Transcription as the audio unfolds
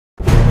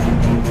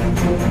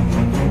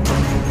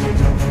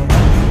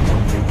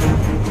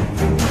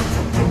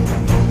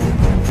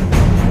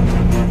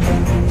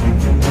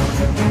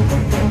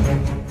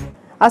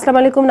अस्सलाम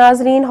वालेकुम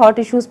नाज़रीन, हॉट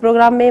इशूज़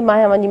प्रोग्राम में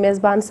मां वञी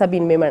मेज़बान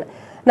सबीन मेमण।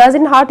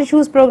 नाज़रीन, हॉट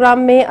इशूज़ प्रोग्राम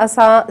में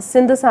असां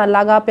सिंध सां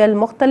लाॻापियल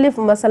मुख़्तलिफ़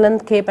मसइलनि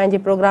खे पंहिंजे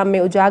प्रोग्राम में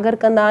उजागर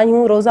कंदा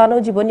आहियूं। रोज़ानो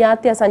जी बुनियाद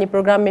ते असांजे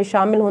प्रोग्राम में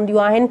शामिल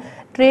हूंदियूं आहिनि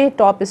 3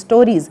 टॉप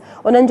स्टोरीज़।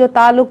 उन्हनि जो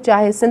ताल्लुक़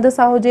चाहे सिंध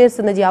सां हुजे,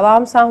 सिंध जी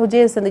आवाम सां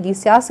हुजे, सिंध जी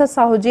सियासत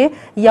सां हुजे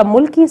या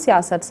मुल्की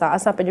सियासत सां,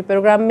 असां पंहिंजे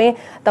प्रोग्राम में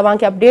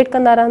तव्हांखे अपडेट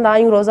कंदा रहंदा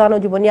आहियूं। रोज़ानो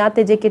जी बुनियाद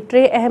ते जेके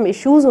 3 अहम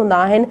इशूज़ हूंदा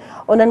आहिनि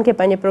उन्हनि खे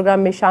पंहिंजे प्रोग्राम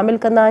में शामिल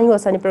कंदा आहियूं।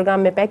 असांजे प्रोग्राम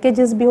में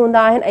पैकेजिस बि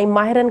हूंदा आहिनि ऐं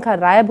माहिरनि खां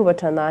राय बि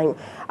वठंदा आहियूं।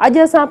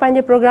 अॼु असां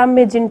पंहिंजे प्रोग्राम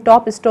में जिन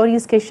टॉप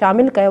स्टोरीज़ खे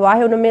शामिल कयो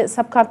आहे उन में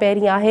सभ खां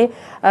पहिरीं आहे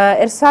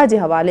इरसा जे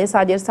हवाले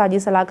सां। इरसा जी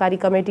सलाहकारी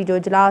कमेटी जो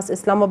इजलास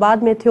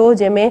इस्लामाबाद में थियो,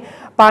 जंहिंमें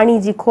पाणी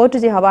जी खोट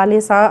जे हवाले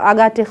सां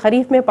आगाटे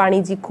ख़रीफ़ में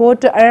पाणी जी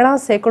खोट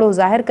 18%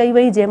 ज़ाहिर कई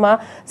वई, जंहिंमां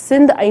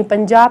सिंध ऐं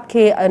पंजाब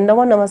खे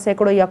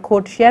 99% इहा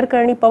खोट शेयर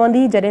करणी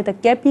पवंदी, जॾहिं त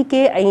KPK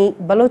ऐं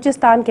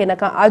बलोचिस्तान खे इन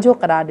खां आझो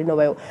करार ॾिनो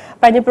वियो।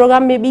 पंहिंजे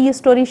प्रोग्राम में ॿी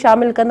स्टोरी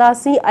शामिल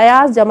कंदासीं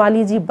अयाज़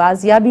जमाली जी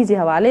बाज़ियाबी जे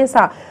हवाले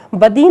सां।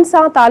 बदीन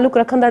सां ताल्लुक़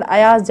रखंदड़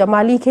अयाज़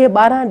जमाली खे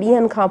 12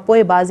 ॾींहनि खां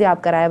पोइ बाज़ियाब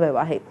करायो वियो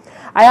आहे।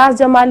 अयाज़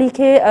जमाली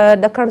खे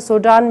ॾखण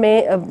सूडान में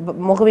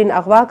मुग़विन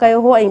अगवा कयो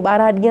हो ऐं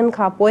 12 ॾींहनि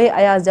खां पोइ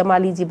अयाज़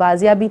जमाली जी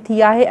बाज़ियाबी थी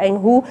आहे ऐं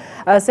हू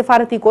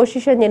सिफ़ारती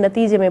कोशिशनि जे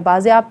नतीजे में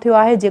बाज़ियाब थियो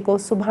आहे, जेको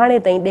सुभाणे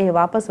ताईं ॾे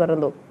वापसि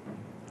वरंदो।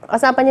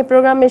 असां पंहिंजे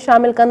प्रोग्राम में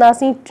शामिल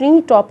कंदासीं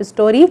 3 टॉप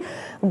स्टोरी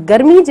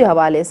गर्मी जे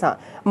हवाले सां।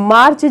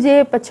 मार्च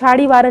जे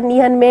पछाड़ी वारनि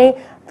ॾींहनि में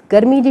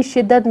गर्मी जी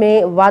शिदत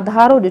में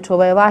वाधारो ॾिठो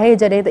वियो आहे,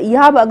 जॾहिं त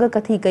इहा बि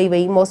अॻकथी कई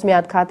वई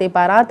मौसमियात खाते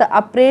पारां त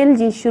अप्रैल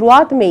जी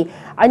शुरूआति में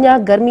अञा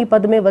गर्मी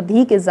पद में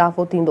वधीक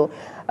इज़ाफ़ो थींदो।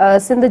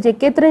 सिंध जे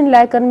केतिरनि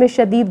इलाइक़नि में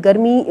शदीद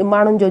गर्मी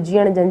माण्हुनि जो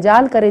जीअण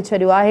जंजाल करे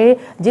छॾियो आहे।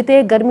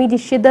 जिते गर्मी जी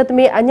शिदत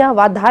में अञा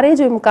वाधारे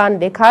जो इम्कान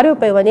ॾेखारियो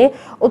पियो वञे,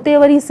 उते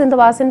वरी सिंध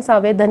वासियुनि सां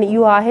वेदन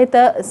इहो आहे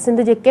त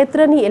सिंध जे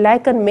केतिरनि ई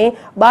इलाइक़नि में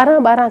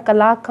 12-12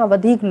 कलाक खां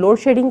वधीक लोड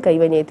शेडिंग कई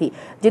वञे थी।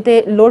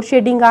 जिते लोड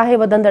शेडिंग आहे,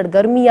 वधंदड़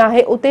गर्मी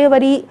आहे, उते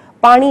वरी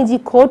पाणी जी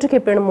खोट खे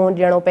पिणु मुंहुं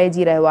ॾियणो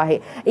पइजी रहियो आहे।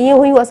 इहे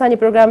हुयूं असांजे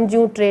प्रोग्राम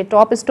जूं 3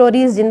 टॉप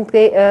स्टोरीज़, जिन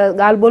ते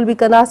ॻाल्हि ॿोल बि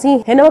कंदासीं।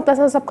 हिन वक़्तु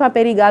असां सभ खां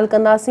पहिरीं ॻाल्हि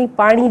कंदासीं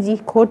पाणी जी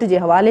खोट जे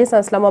हवाले सां।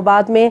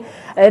 इस्लामाबाद में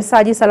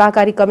इरसा जी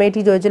सलाहकारी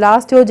कमेटी जो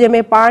इजलास थियो,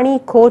 जंहिंमें पाणी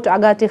खोट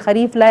आगाटे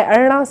ख़रीफ़ लाइ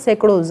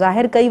 18%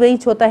 ज़ाहिर कई वई,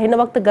 छो त हिन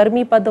वक़्तु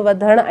गर्मी पद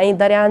वधण ऐं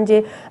दरियाहनि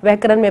जे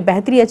वहिकरनि में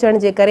बहितरी अचण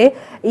जे करे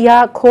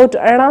इहा खोट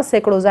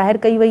 18% ज़ाहिर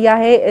कई वई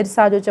आहे।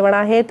 इरसा जो चवणु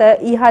आहे त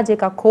इहा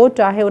जेका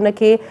खोट आहे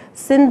उनखे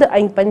सिंध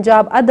ऐं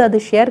पंजाब अधु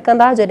शेयर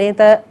कंदा, जॾहिं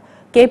त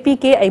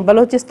KPK ऐं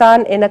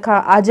बलोचिस्तान इन खां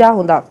आजा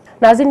हूंदा।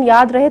 नाज़रीन,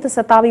 यादि रहे त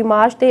 27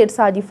 मार्च ते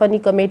इरसा जी फ़नी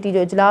कमेटी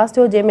जो इजलास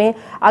थियो, जंहिंमें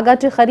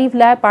आगाटे ख़रीफ़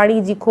लाइ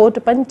पाणी जी खोट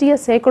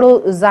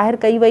 35% ज़ाहिर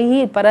कई वई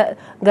हुई, पर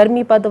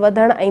गर्मी पद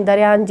वधण ऐं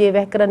दरियाहनि जे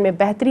वहिकरनि में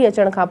बहितरी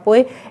अचण खां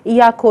पोइ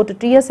इहा खोट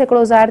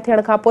 30% ज़ाहिर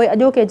थियण खां पोइ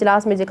अॼोके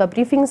इजलास में जेका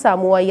ब्रीफिंग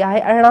साम्हूं आई आहे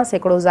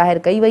 18% ज़ाहिर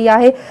कई वई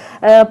आहे।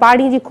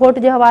 पाणी जी खोट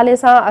जे हवाले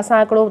सां असां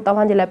हिकिड़ो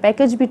तव्हांजे लाइ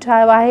पैकेज बि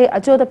ठाहियो आहे।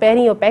 अचो त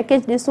पहिरीं इहो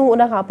पैकेज ॾिसूं,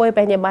 उन खां पोइ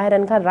पंहिंजे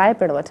माहिरनि खां राय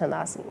पिणु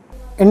वठंदासीं।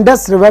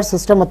 इंडस रिवर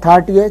सिस्टम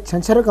अथॉरिटीअ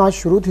छंछर खां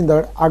शुरू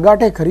थींदड़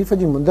आगाटे ख़रीफ़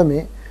जी मुंद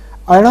में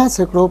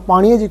 18%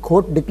 पाणीअ जी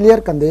खोट डिक्लेयर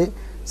कंदे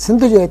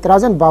सिंध जे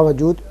एतिराज़नि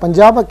बावजूदि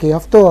पंजाब खे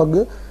हफ़्तो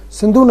अॻु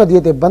सिंधू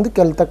नदीअ ते बंदि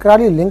कयल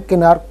तकरारी लिंक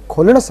किनार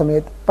खोलण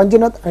समेत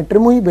पंजनत ऐं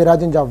टिमुही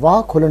बैराजनि जा वाह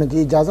खोलण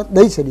जी इजाज़त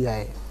ॾेई छॾी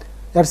आहे।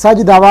 इरसा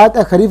जी दावा त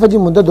ख़रीफ़ जी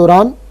मुंद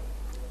दौरान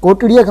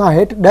कोटड़ीअ खां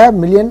हेठि 10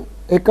 मिलियन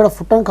एकड़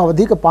फुटनि खां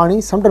वधीक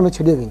पाणी समुंड में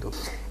छॾियो वेंदो।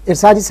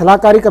 इरसा जी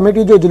सलाहकारी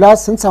कमेटी जो इजलास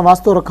सिंध सां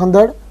वास्तो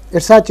रखंदड़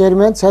इरसा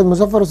चेयरमैन सैयद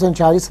मुज़फ़र हुसैन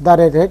शाह जी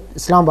सदारत हेठि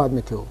इस्लामाबाद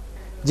में थियो,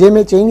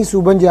 जंहिंमें चइनी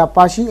सूबनि जे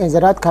आबपाशी ऐं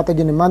ज़राअत खाते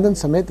जे नुमाइंदनि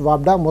समेत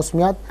वापडा,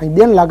 मौसमियात ऐं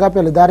ॿियनि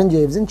लाॻापियल इदारनि जे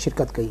हिफ़्ज़नि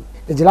शिरकत कई।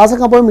 इजलास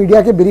खां पोइ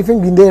मीडिया खे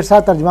ब्रीफिंग ॾींदे इरसा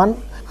तर्जमान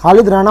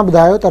ख़ालिद राणा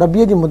ॿुधायो त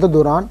रबीअ जी मुदत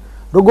दौरान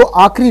रुगो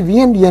आख़िरी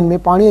 20 ॾींहनि में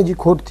पाणीअ जी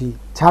खोट थी,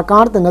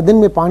 छाकाणि त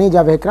नदियुनि में पाणीअ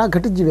जा वहिकरा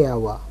घटिजी विया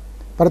हुआ,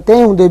 पर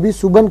तंहिं हूंदे बि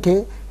सूबनि खे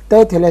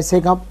तय थियल हिसे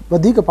खां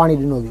वधीक पाणी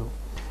ॾिनो वियो।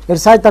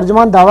 इरसा जे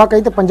तर्जमान दावा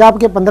कई त पंजाब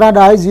खे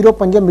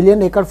 15.05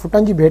 मिलियन एकड़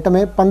फुटनि जी भेट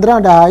में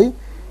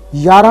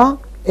 15.11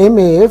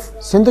 MAF,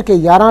 सिंध खे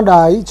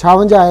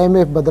 11.56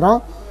 MAF बदिरां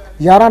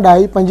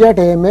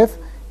 11.65 MAF,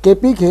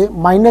 KP खे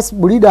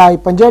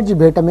 -0.65 जी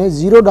भेट में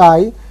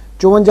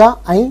 0.54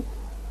 ऐं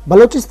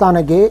बलोचिस्तान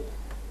खे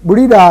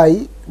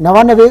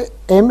 0.99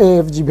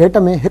 MAF जी भेट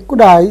में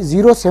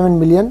 1.07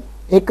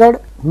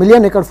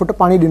 मिलियन एकड़ फुट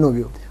पाणी ॾिनो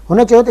वियो। हुन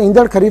चयो त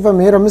ईंदड़ ख़रीफ़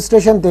में रम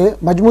स्टेशन ते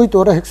मजमूई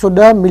तौर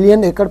 110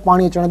 मिलियन एकड़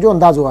पाणी अचण जो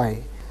अंदाज़ो आहे,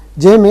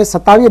 जंहिंमें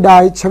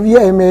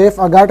 27.26 MAF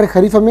आगाटे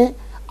ख़रीफ़ में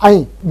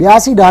ऐं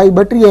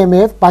 82.32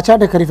 MAF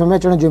पाछाटे ख़रीफ़ में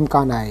अचण जो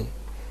इम्कान आहे।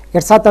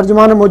 इरसा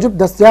तर्जुमान मूजिबि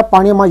दस्तियाब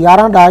पाणीअ मां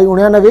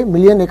 11.99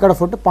 मिलियन एकड़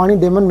फुट पाणी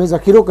डेमनि में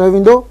ज़ख़ीरो कयो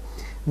वेंदो।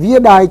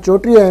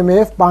 20.34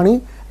 MAF पाणी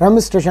रम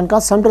स्टेशन खां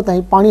समुंड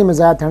ताईं पाणीअ में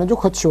ज़ाया थियण जो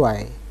ख़दशो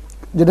आहे,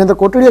 जॾहिं त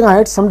कोटड़ीअ खां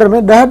हेठि समुंड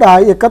में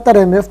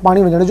 10.71 MAF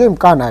पाणी वञण जो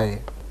इम्कान आहे।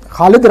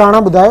 ख़ालिद राणा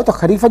ॿुधायो त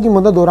ख़रीफ़ जी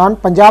मुंद दौरान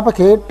पंजाब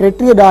खे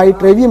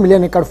 33.23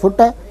 मिलियन एकड़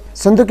फुट,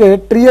 सिंध खे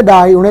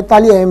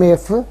 30.39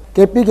 MAF,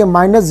 KP खे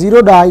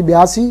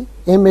 -0.82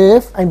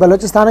 MAF ऐं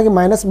बलोचिस्तान खे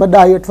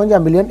 -2.58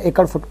 मिलियन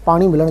एकड़ फुट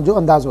पाणी मिलण जो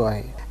अंदाज़ो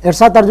आहे।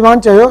 इरशाद तर्जुमान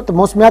चयो त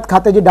मौसमियात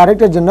खाते जे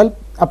डायरेक्टर जनरल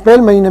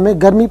अप्रैल महीने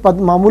में गर्मी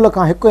पद मामूल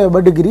खां 1 या 2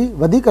 डिग्री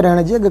वधीक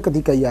रहण जी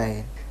अॻकथी कई आहे,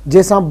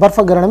 जंहिंसां बर्फ़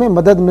ॻरण में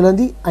मदद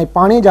मिलंदी ऐं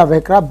पाणीअ जा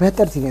वहिकरा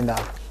बहितर थी वेंदा।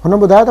 हुन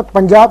ॿुधायो त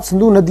पंजाब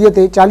सिंधु नदीअ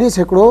ते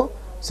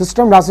 40%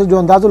 सिस्टम लासिस जो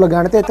अंदाज़ो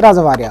लॻाइण ते एतिराज़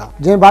वारिया,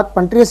 जंहिं बाद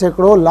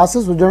 35%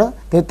 लासिस हुजण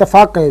ते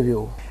इतफ़ाक़ कयो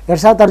वियो।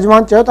 इरशाद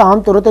तर्जुमान चयो त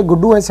आमतौर ते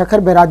गुड्डू ऐं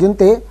सखर बैराजुनि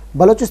ते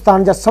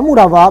बलोचिस्तान जा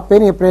समूरा वाह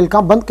 1 अप्रैल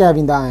खां बंदि कया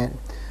वेंदा आहिनि,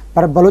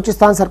 पर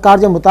बलोचिस्तान सरकार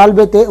जे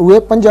मुतालबे ते उहे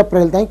 5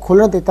 अप्रैल ताईं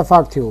खोलण ते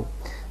इतफ़ाक़ थियो,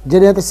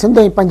 जॾहिं त सिंध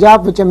ऐं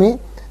पंजाब विच में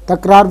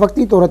तकरार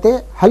वक़्ती तौर ते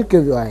हल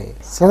कयो वियो आहे।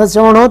 संदसि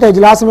चवणो हो त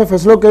इजलास में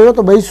फ़ैसिलो कयो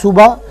त ॿई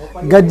सूबा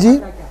गॾिजी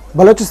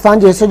बलोचिस्तान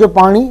जे हिसे जो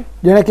पाणी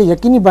ॾियण खे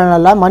यकीनी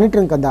बणाइण लाइ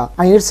मॉनिटरिंग कंदा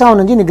ऐं इरसा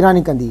हुननि जी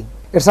निगरानी कंदी।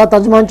 इरशाद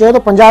तर्जुमान चयो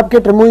त पंजाब खे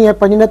टिमुई ऐं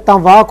पंजनत तां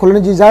वाह खोलण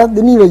जी इजाज़त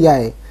ॾिनी वई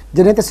आहे,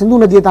 जॾहिं त सिंधु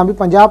नदीअ तां बि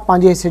पंजाब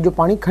पंहिंजे हिसे जो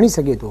पाणी खणी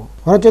सघे थो।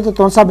 हुन चयो त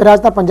तौसा बैराज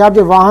तां पंजाब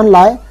जे वाहन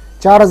लाइ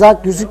 4000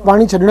 क्यूसिक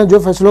पाणी छॾण जो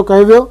फ़ैसिलो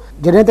कयो वियो,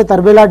 जॾहिं त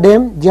तरबेला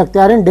डैम जी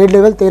अख़्तियारियुनि डेढ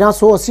लेवल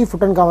 1380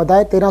 फुटनि खां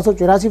वधाए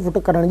 1384 फुट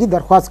करण जी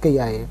दरख़्वास्त कई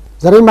आहे।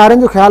 ज़रई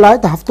माहिरनि जो ख़्यालु आहे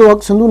त हफ़्तो अॻु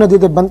सिंधु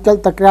नदीअ ते बंदि कयल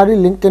तकरारी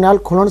लिंक कैनाल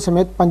खोलण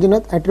समेत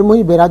पंजनत ऐं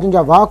टिमुई बैराजुनि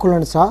जा वाह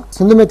खोलण सां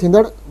सिंध में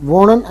थींदड़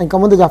वोणनि ऐं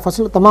कमंद जा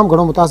फसल तमामु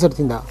घणो मुतासिर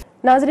थींदा।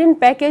 नाज़रीन,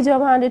 पैकेज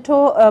अवां ॾिठो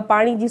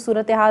पाणी जी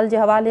सूरत हाल जे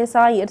हवाले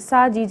सां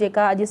इरसा जी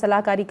जेका अॼु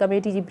सलाहकारी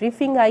कमेटी जी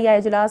ब्रीफिंग आई आहे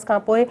इजलास खां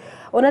पोइ,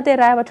 उन ते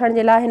राय वठण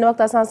जे लाइ हिन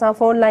वक़्तु असां सां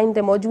फ़ोन लाइन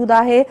ते मौजूदु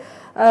आहे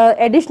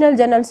additional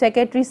general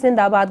secretary Sindh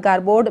आबादगार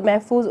board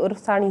महफ़ूज़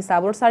उर्सानी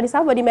साहब। उर्सानी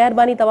साहब, वॾी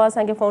महिरबानी तव्हां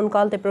असांखे फ़ोन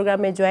कॉल ते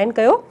प्रोग्राम में जॉइन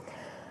कयो।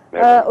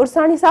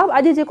 उर्सानी साहब,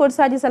 अॼु जेको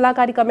इरसा जी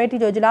सलाहकारी कमेटी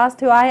जो इजलास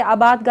थियो आहे,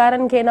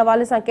 आबादगारनि खे इन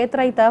हवाले सां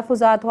केतिरा ई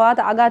तहफ़ुज़ात हुआ त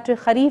आगाट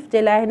ख़रीफ़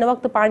जे लाइ हिन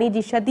वक़्तु पाणी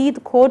जी शदीद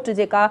खोट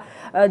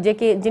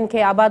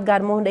जिनखे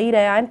आबादगार मुंहुं ॾेई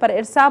रहिया आहिनि, पर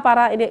इरसा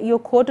पारां इहो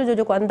खोट जो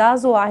जेको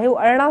अंदाज़ो आहे उहो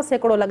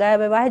 18% लॻायो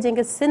वियो आहे,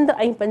 जंहिंखे सिंध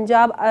ऐं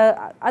पंजाब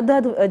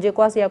अधु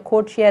जेको आहे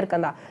खोट शेयर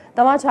कंदा।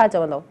 तव्हां छा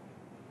चवंदव?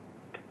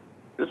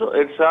 ॾिसो,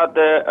 इरसा त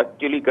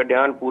एक्चुअली कढिया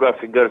आहिनि पूरा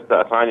फिगर्स त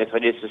असांजे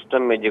सॼे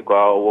सिस्टम में जेको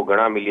आहे उहो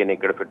घणा मिलियन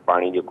एकड़ फीट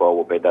पाणी जेको आहे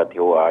उहो पैदा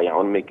थियो आहे या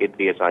उनमें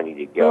केतिरी असांजी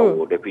जेकी आहे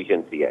उहो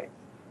डेफिशिएंसी आहे।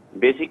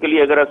 बेसिकली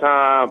अगरि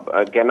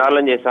असां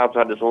कैनालनि जे हिसाब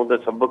सां ॾिसूं त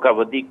सभ खां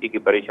वधीक जेकी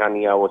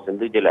परेशानी आहे उहो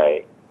सिंध जे लाइ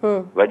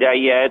वजह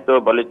इहा आहे त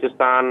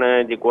बलूचिस्तान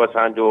जेको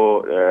असांजो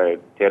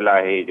थियल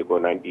आहे, जेको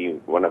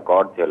 91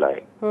 अकॉर्ड थियल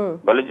आहे,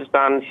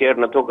 बलूचिस्तान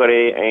शेयर नथो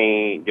करे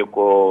ऐं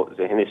जेको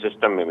हिन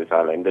सिस्टम में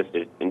मिसाल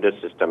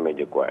इंडस सिस्टम में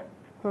जेको आहे,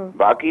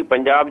 बाक़ी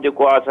पंजाब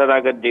जेको आहे असां सां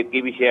गॾु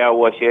जेकी बि शइ आहे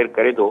उहा शेयर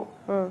करे थो,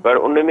 पर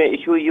उन में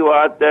इशू इहो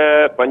आहे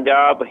त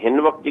पंजाब हिन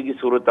वक़्तु जेकी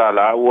सूरत हाल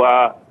आहे उहा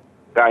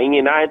का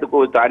ईअं न आहे त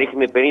को तारीख़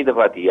में पहिरीं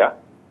दफ़ा थी आहे।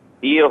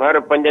 इहो हर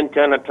 5,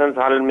 6, 8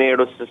 सालनि में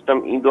अहिड़ो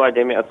सिस्टम ईंदो आहे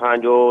जंहिंमें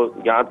असांजो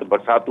या त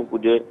बरसातूं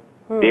कुझु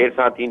देरि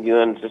सां थींदियूं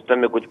आहिनि, सिस्टम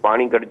में कुझु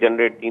पाणी घटि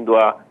जनरेट थींदो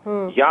आहे,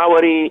 या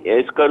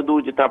वरी स्कर्दू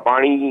जितां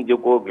पाणी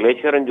जेको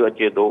ग्लेशियरनि जो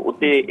अचे थो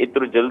उते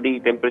एतिरो जल्दी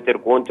टेम्परेचर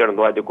कोन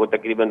चढ़ंदो आहे, जेको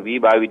तक़रीबन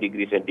 20-22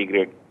 डिग्री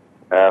सेंटीग्रेड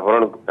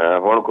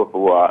हुअण खां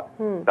पोइ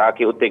आहे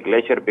ताकी उते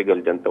ग्लेशियर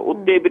पिघलजनि, त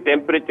उते बि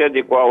टेम्परेचर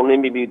जेको आहे उन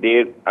में बि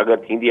देरि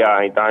अगरि थींदी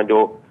आहे ऐं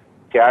तव्हांजो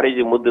सियारे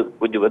जी मुद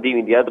कुझु वधी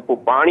वेंदी आहे त पोइ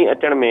पाणी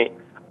अचण में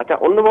अच्छा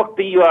उन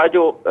वक़्तु इहो आहे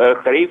जो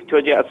ख़रीफ़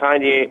छो जे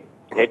असांजे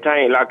हेठां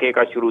इलाइक़े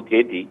खां शुरू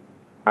थिए थी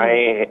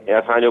ऐं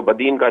असांजो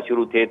बदीन खां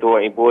शुरू थिए थो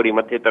ऐं पोइ वरी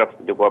मथे तरफ़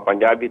जेको आहे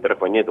पंजाब जी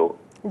तरफ़ वञे थो,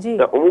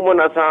 त उमूमन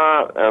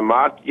असां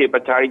मार्च जे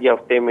पछाड़ी जे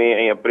हफ़्ते में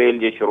ऐं अप्रैल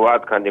जे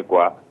शुरूआति खां जेको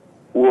आहे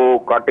उहो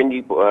कॉटन जी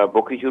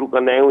पोखी शुरू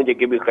कंदा आहियूं,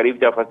 जेके बि ख़रीफ़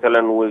जा फसल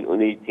आहिनि उहे उन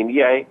जी थींदी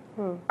आहे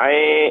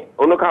ऐं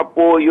उनखां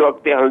पोइ इहो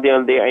अॻिते हलंदे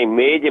हलंदे ऐं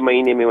मई जे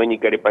महीने में वञी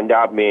करे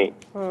पंजाब में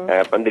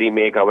 15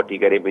 मई खां वठी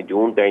करे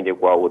जून ताईं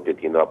जेको आहे उहो उते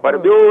थींदो आहे। पर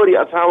ॿियो वरी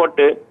असां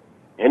वटि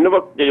हिन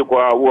वक़्तु जेको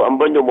आहे उहो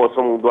अंबनि जो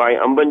मौसम हूंदो आहे,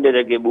 अंबनि जा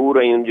जेके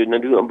ॿूर ऐं उन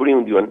नंढियूं अंबड़ियूं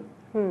हूंदियूं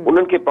आहिनि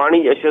उन्हनि खे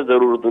पाणी जी अशद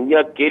ज़रूरत हूंदी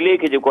आहे, केले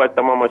खे जेको आहे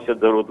तमामु अशद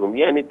ज़रूरत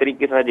हूंदी आहे। इन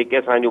तरीक़े सां जेके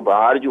असांजूं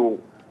ॿाहिरि जूं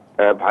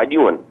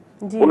भाॼियूं आहिनि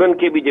उन्हनि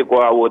खे बि जेको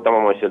आहे उहो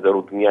तमामु अशद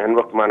ज़रूरत हूंदी आहे। हिन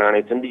वक़्तु माना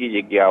हाणे सिंध जी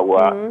जेकी आहे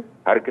उहा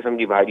हर क़िस्म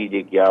जी भाॼी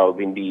जेकी आहे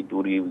भिंडी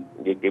तूरी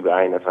जेके बि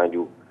आहिनि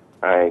असांजूं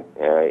ऐं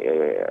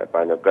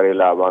पंहिंजा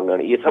करेला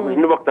वाङण इहे सभु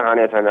हिन वक़्तु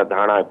हाणे असांजा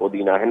धाणा ऐं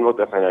पुदीना हिन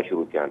वक़्तु असांजा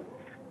शुरू थिया आहिनि।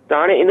 त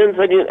हाणे इन्हनि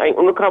सॼी ऐं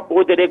उनखां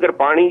पोइ जॾहिं अगरि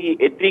पाणी जी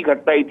एतिरी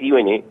घटिताई थी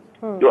वञे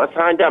जो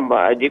असांजा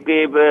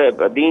जेके बि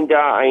बदीन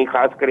जा ऐं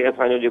ख़ासि करे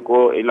असांजो जेको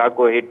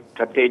इलाइक़ो हेठि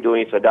ठठे जो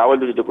ऐं सजावल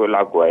जो जेको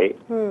इलाइक़ो आहे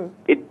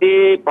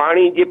हिते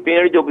पाणी जे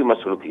पीअण जो बि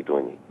मसइलो थी थो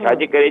वञे,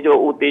 छाजे करे जो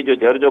उते जो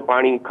झर जो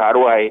पाणी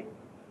खारो आहे,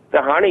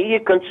 त हाणे इहे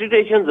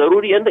कंसिडरेशन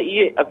ज़रूरी आहिनि त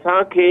इहे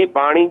असांखे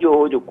पाणी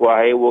जो जेको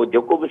आहे उहो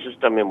जेको बि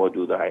सिस्टम में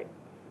मौजूदु आहे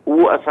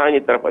उहो असांजे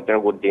तरफ़ अचणु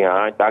घुरिजे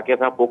हा, ताकी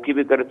असां पोखी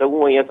बि करे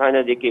सघूं ऐं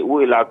असांजा जेके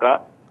उहे इलाइक़ा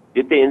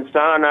जिते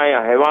इंसान आहे या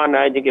हैवान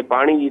आहे जेके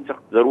पाणी जी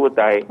सख़्तु ज़रूरत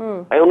आहे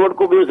ऐं उन वटि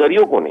को ॿियो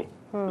ज़रियो कोन्हे।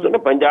 न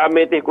पंजाब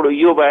में त हिकिड़ो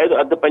इहो बि आहे त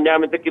अधु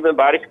पंजाब में तक़रीबन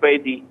बारिश पए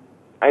थी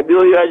ऐं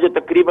ॿियो इहो आहे जो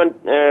तक़रीबन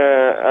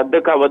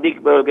अधु खां वधीक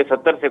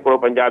 70%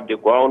 पंजाब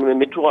जेको आहे उनमें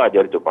मिठो आहे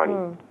झर जो पाणी,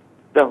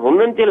 त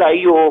हुननि जे लाइ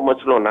इहो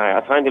मसइलो न आहे,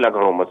 असांजे लाइ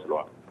घणो मसइलो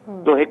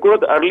आहे। त हिकिड़ो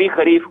त अर्ली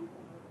ख़रीफ़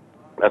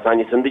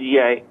असांजी सिंध जी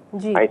आहे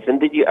ऐं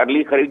सिंध जी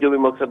अर्ली ख़रीफ़ जो बि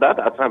मक़सदु आहे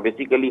त असां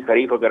बेसिकली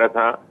ख़रीफ़ अगरि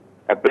असां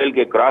अप्रैल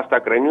खे क्रॉस था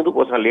करायूं त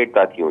पोइ असां लेट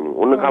था थी वञूं।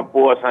 उन खां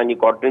पोइ असांजी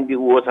कॉटन जी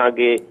उहो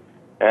असांखे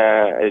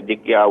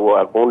जेकी आहे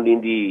उहा कोन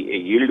ॾींदी,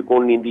 यील्ड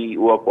कोन ॾींदी,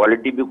 उहा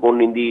क्वालिटी बि कोन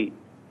ॾींदी।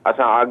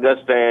 असां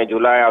अगस्त ऐं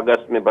जुलाई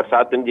अगस्त में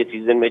बरसातुनि जे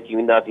सीज़न में अची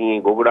वेंदासीं,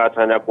 गोगड़ा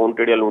असांजा कोन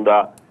टिड़ियल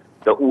हूंदा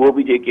त उहो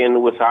बि जेके आहिनि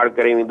उहे साड़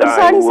करे वेंदा।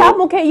 साणी साहब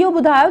मूंखे इहो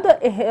ॿुधायो त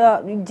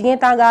जीअं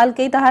तव्हां ॻाल्हि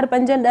कई त हर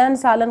 5-10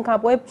 सालनि खां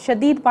पोइ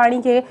शदीद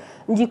पाणी खे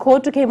जी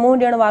खोट खे मुंहुं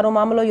ॾियण वारो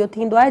मामिलो इहो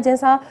थींदो आहे,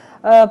 जंहिंसां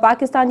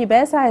पाकिस्तान जी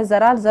बहस आहे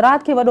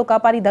ज़राअत खे वॾो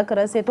कापारी धकु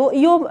रसे थो।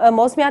 इहो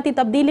मौसमियाती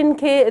तब्दीलियुनि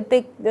खे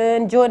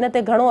जो इन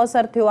ते घणो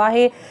असरु थियो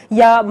आहे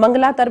या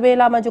मंगला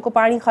तरबेला मां जेको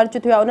पाणी ख़र्च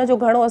थियो आहे उनजो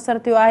घणो असरु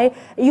थियो आहे,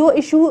 इहो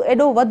इशू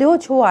एॾो वधियो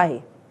छो आहे?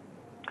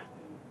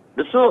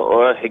 ॾिसो,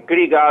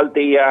 हिकिड़ी ॻाल्हि त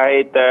इहा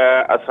आहे त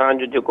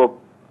असांजो जेको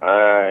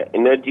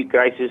एनर्जी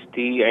क्राइसिस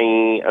थी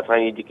ऐं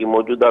असांजी जेकी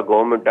मौजूदा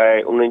गवर्नमेंट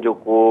आहे उन जो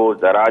को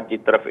ज़राअत जी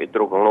तरफ़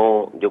एतिरो घणो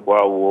जेको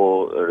आहे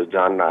उहो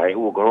रुझान आहे,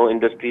 उहो घणो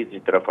इंडस्ट्रीज़ जी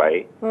तरफ़ आहे।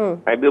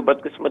 ऐं ॿियो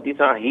बदकिस्मती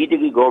सां हीअ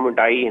जेकी गवर्नमेंट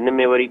आई हिन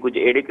में वरी कुझु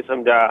अहिड़े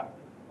क़िस्म जा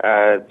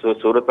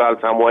सूरत हाल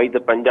साम्हूं आई त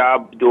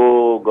पंजाब जो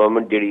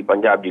गवर्नमेंट जहिड़ी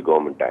पंजाब जी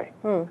गवर्नमेंट आहे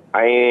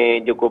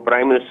ऐं जेको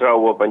प्राइम मिनिस्टर आहे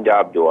उहो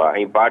पंजाब जो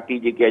आहे ऐं पार्टी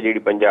जेकी आहे जहिड़ी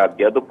पंजाब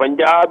जी आहे, त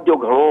पंजाब जो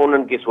घणो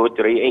उन्हनि खे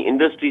सोच रही ऐं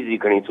इंडस्ट्रीज़ जी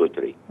घणी सोच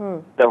रही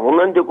त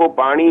हुननि जेको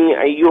पाणी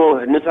ऐं इहो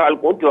हिन साल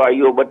कोन थियो आहे,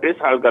 इहो 2-3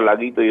 साल खां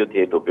लाॻीतो इहो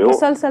थिए थो पियो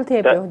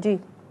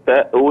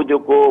त उहो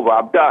जेको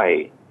वापडा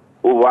आहे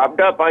उहो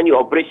वापडा पंहिंजी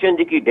ऑपरेशन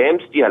जेकी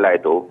डैम्स जी हलाए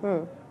थो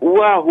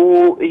उहा हू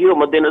इहो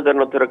मद्देनज़र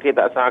नथो रखे त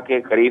असांखे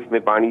ख़रीफ़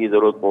में पाणी जी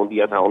ज़रूरत पवंदी,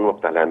 असां उन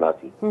वक़्तु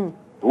हलाईंदासीं।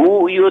 हू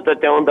इहो त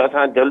चवनि त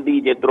असां जल्दी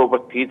जेतिरो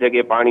थी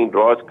सघे पाणी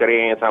ड्रॉस करे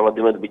ऐं असां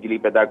वधि में वधि बिजली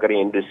पैदा करे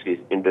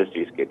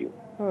इंडस्ट्रीज़ खे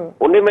ॾियूं।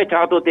 उन में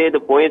छा थो थिए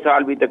त पोएं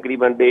साल बि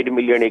तक़रीबन 1.5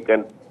 मिलियन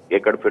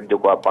एकड़ फीट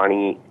जेको आहे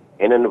पाणी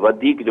हिननि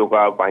वधीक जेको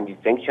आहे पंहिंजी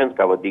सैंक्शन्स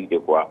खां वधीक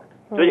जेको आहे,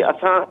 छो जो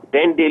असां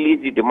 10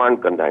 डेलीज़ जी डिमांड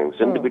कंदा आहियूं,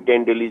 सिंध बि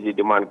 10 डेलीज़ जी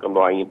डिमांड कंदो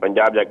आहे ऐं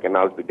पंजाब जा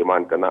कैनाल्स बि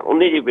डिमांड कंदा आहिनि।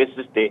 उन जे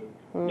बेसिस ते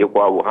जेको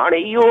आहे उहो हाणे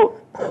इहो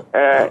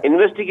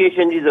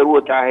इन्वेस्टिगेशन जी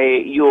ज़रूरत आहे,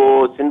 इहो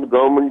सिंध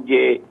गवर्नमेंट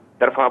जे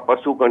तरफ़ां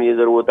परसू करण जी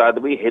ज़रूरत आहे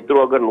त भई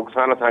हेतिरो अगरि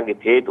नुक़सानु असांखे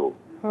थिए थो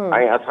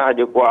ऐं असां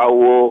जेको आहे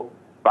उहो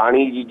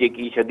पाणी जी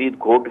जेकी शदीद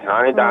खोट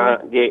हाणे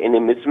तव्हांजे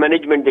इन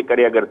मिसमैनेजमेंट जे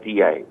करे अगरि थी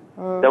आहे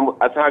त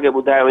असांखे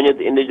ॿुधाए वञे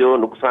त इन जो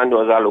नुक़सान जो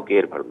अज़ालो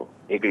केरु भरंदो,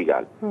 हिकिड़ी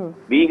ॻाल्हि।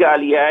 ॿी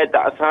ॻाल्हि इहा आहे त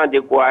असां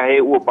जेको आहे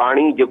उहो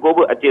पाणी जेको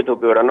बि अचे थो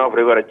पियो, रन ऑफ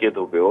रिवर अचे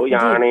थो पियो या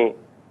हाणे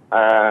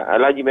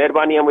अलाह जी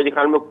महिरबानी आहे, मुंहिंजे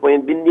ख्याल में 2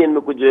 ॾींहंनि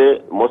में कुझु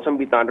मौसम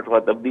बि तव्हां ॾिठो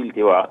आहे तब्दील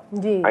थियो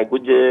आहे ऐं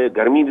कुझु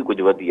गर्मी बि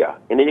कुझु वधी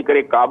आहे। इन जे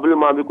करे काबुल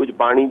मां बि कुझु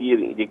पाणी जी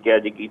जेकी आहे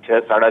जेकी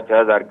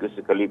 6-6.5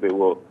 क्यूसेक हली पई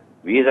उहो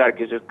 20,000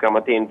 क्यूसेक खां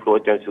मथे इनफ्लो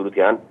अचणु शुरू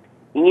थिया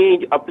आहिनि। ईअं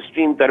ई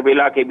अपस्ट्रीम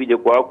तरबेला खे बि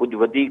जेको आहे कुझु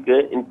वधीक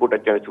इनपुट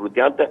अचणु शुरू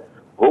थिया त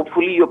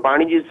होपफुली इहो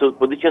पाणी जी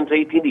पोज़ीशन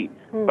सही थींदी।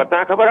 पर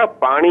तव्हां ख़बर आहे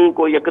पाणी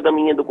कोई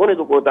यकदमि ईअं त कोन्हे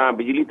त को तव्हां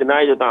बिजली त न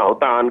आहे जो तव्हां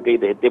हुतां ऑन कई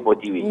त हिते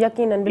पहुची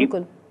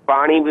वई,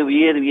 पाणी बि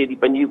 20-20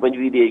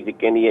 25-25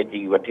 जेके आहिनि इहे अची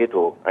वठे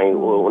थो ऐं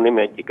उहो उन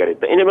में अची करे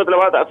त इन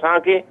मतिलबु आहे त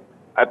असांखे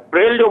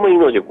अप्रैल जो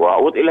महीनो जेको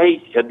आहे उहो इलाही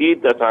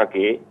शदीद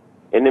असांखे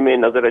इन में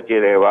नज़र अची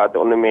रहियो आहे त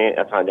उन में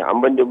असांजा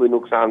अंबनि जो बि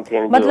नुक़सानु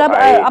थियण जो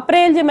मतिलबु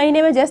अप्रैल जे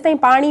महीने में जेसिताईं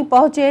पाणी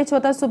पहुचे, छो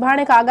त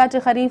सुभाणे खां आगाज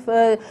ख़रीफ़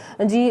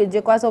जी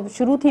जेको आहे सो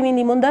शुरू थी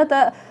वेंदी मुंद,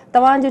 त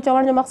तव्हांजो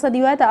चवण जो मक़सदु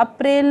इहो आहे त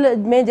अप्रैल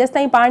में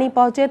जेसिताईं पाणी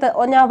पहुचे त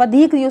अञा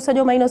वधीक इहो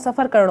सॼो महीनो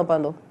सफ़र करणो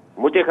पवंदो।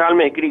 मुंहिंजे ख़्याल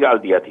में हिकिड़ी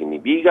ॻाल्हि इहा थींदी।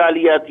 ॿी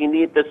ॻाल्हि इहा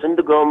थींदी त सिंध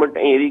गवर्नमेंट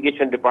ऐं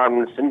इरिगेशन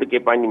डिपार्टमेंट सिंध खे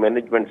पंहिंजी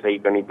मैनेजमेंट सही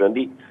करणी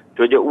पवंदी,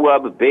 छो जो उहा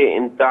बि बे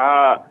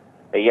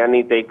इंतिहा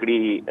यानी त हिकिड़ी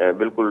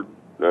बिल्कुलु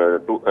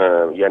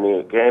यानी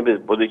कंहिं बि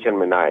पोज़ीशन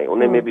में न आहे,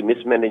 उन में बि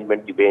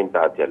मिसमैनेजमेंट जी बे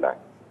इंतिहा थियल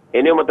आहे।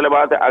 इन जो मतिलबु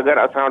आहे त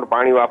अगरि असां वटि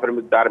पाणी वापर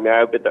मिक़दार में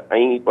आयो पियो त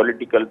ऐं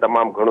पॉलिटिकल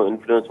तमामु घणो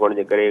इन्फ्लुएंस हुअण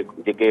जे करे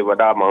जेके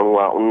वॾा माण्हू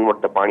आहे उन्हनि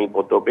वटि त पाणी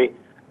पहुतो पिए,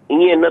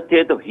 ईअं न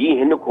थिए त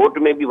हिन खोट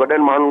में बि वॾनि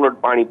माण्हुनि वटि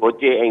पाणी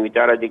पहुचे ऐं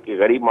वीचारा जेके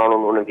ग़रीब माण्हू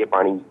आहिनि उन्हनि खे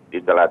पाणी जे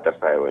तला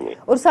तरसायो वञे।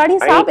 उर्साणी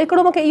साहब,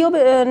 हिकिड़ो मूंखे इहो बि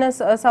इन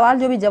सवाल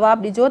जो बि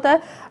जवाबु ॾिजो त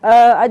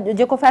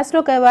जेको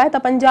फ़ैसिलो कयो आहे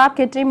त पंजाब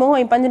खे टिमो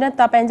ऐं पंजनत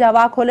तां पंहिंजा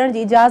वाह खोलण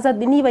जी इजाज़त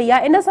ॾिनी वई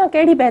आहे, इन सां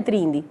कहिड़ी बहितरी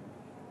ईंदी?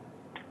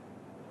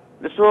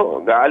 ॾिसो,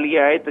 ॻाल्हि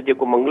इहा आहे त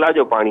जेको मंगला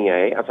जो पाणी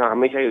आहे असां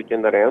हमेशह इहो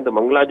चवंदा रहिया आहियूं त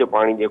मंगला जो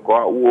पाणी जेको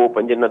आहे उहो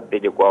पंजनत ते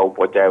जेको आहे उहो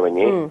पहुचाए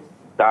वञे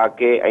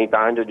ताकी ऐं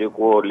तव्हांजो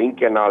जेको लिंक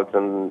कैनाल्स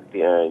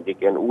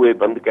जेके आहिनि उहे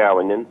बंदि कया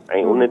वञनि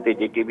ऐं उन ते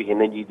जेके बि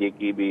हिन जी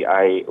जेकी बि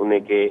आहे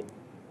उनखे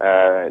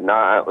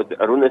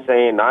उन सां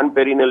नॉन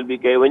पेरिनल बि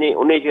कयो वञे,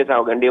 उन शइ सां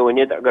ॻंढियो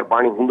वञे त अगरि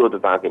पाणी हूंदो त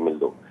तव्हांखे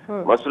मिलंदो।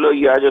 मसइलो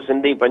इहो आहे जो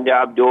सिंधी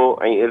पंजाब जो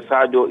ऐं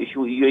इरसा जो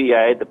इशू इहो ई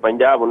आहे त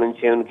पंजाब उन्हनि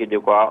शयुनि खे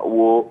जेको आहे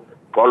उहो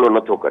फॉलो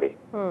नथो करे।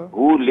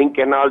 हू लिंक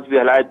कैनाल्स बि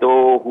हलाए थो,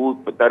 हू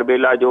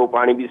तरबेला जो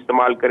पाणी बि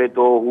इस्तेमालु करे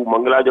थो, हू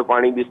मंगला जो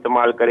पाणी बि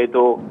इस्तेमालु करे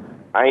थो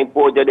ऐं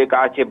पोइ जॾहिं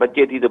का शइ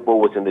बचे थी त पोइ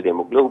उहो सिंध ॾे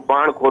मोकिलियो, हू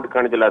पाण खोट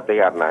खणण जे लाइ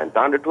तयारु न आहिनि।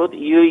 तव्हां ॾिठो त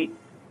इहो ई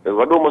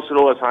वॾो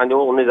मसइलो असांजो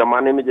उन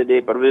ज़माने में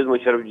जॾहिं परवेज़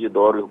मुशर्रफ जो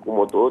दौर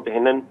हुकूमत हो त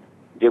हिननि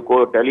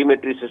जेको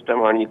टेलीमेट्री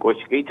सिस्टम हणण जी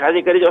कोशिशि कई,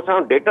 छाजे करे जो असां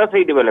डेटा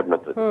सही डेवलप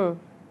नथो थिए।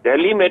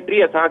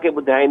 टेलीमेट्री असांखे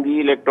ॿुधाईंदी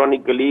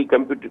इलेक्ट्रॉनिकली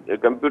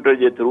कंप्यूटर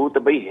जे थ्रू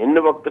त भई हिन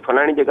वक़्तु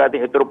फलाणी जॻह ते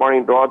हेतिरो पाणी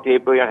ड्रॉ थिए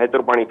पियो या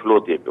हेतिरो पाणी फ्लो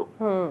थिए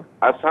पियो।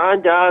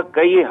 असांजा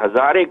कई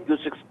हज़ारे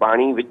क्यूसिक्स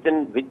पाणी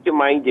विच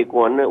मां ई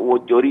जेको आहिनि उहो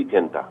चोरी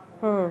थियनि था।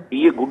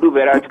 इहे गुडू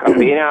बैराज खां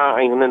पहिरियां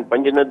ऐं हुननि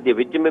पंजनद जे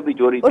विच में बि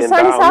चोरी थियनि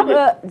था।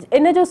 साहब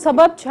इन जो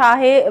सबब छा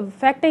आहे?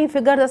 फैक्ट ऐं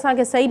फिगर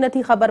असांखे सही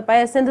नथी ख़बर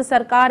पए। सिंध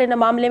सरकार इन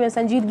मामले में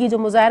संजीदगी जो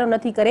मुज़ाहिरो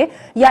नथी करे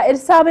या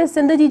इरसा में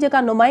सिंध जी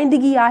जेका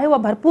नुमाइंदगी आहे उहा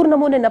भरपूर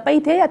नमूने न पई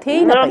थिए या थिए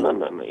ई न पई?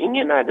 न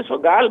ईअं न आहे। ॾिसो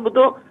ॻाल्हि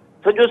ॿुधो,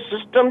 सॼो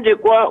सिस्टम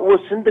जेको आहे उहो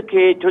सिंध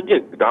खे, छो जे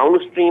डाउन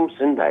स्ट्रीम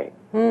सिंध आहे,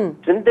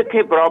 सिंध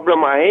खे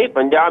प्रॉब्लम आहे,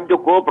 पंजाब जो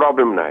को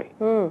प्रॉब्लम न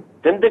आहे।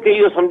 सिंध खे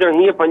इहो सम्झणु,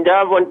 हीअं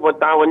पंजाब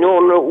तव्हां वञो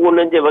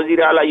उन्हनि जे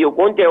वज़ीर आला इहो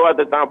कोन चयो आहे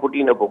त तव्हां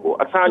फुटी न पोको।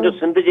 असांजो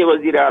सिंध जे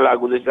वज़ीर आला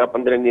गुज़िश्ता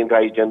 15 ॾींहंनि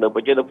खां इहो चवंदो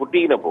पियो त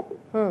फुटी न पोको,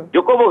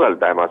 जेको बि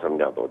ग़लति आहे। मां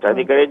सम्झां थो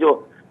छाजे करे जो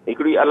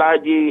हिकिड़ी अलाह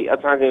जी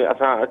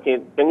असांखे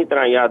चङी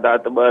तरह यादि आहे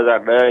त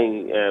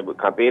 2010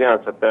 खां पहिरियां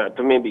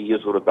 7-8 में बि इहो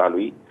सूरत हाल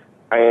हुई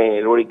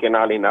ऐं रोड़ी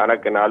कैनाल ऐं नारा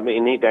कैनाल में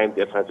इन ई टाइम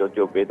ते असां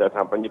सोचियो पिए त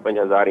असां 5-5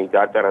 हज़ार ऐं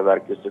 4-4 हज़ार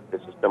क्यूसिक ते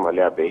सिस्टम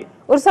हलिया पिए।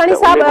 उर्सानी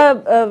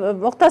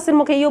साहब मुख़्तसिर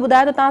मूंखे इहो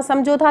ॿुधायो त तव्हां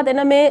सम्झो था त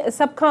इन में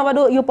सभ खां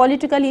वॾो इहो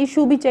पॉलिटिकल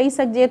इशू बि चई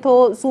सघिजे थो,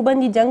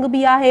 सूबनि जी जंग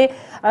बि आहे,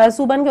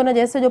 सूबनि खे हुन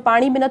जे हिसे जो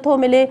पाणी बि नथो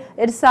मिले,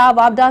 इरसा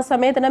वापडा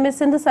समेत इन में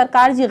सिंध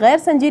सरकार जी गैर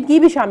संजीदगी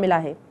बि शामिल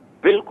आहे।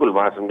 बिल्कुलु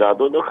मां सम्झां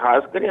थो। त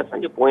ख़ासि करे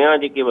असांजे पोयां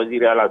जेके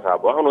वज़ीर आला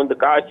साहिब हुआ उन्हनि त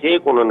का शइ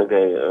कोन उन्हनि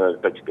खे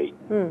टच कई।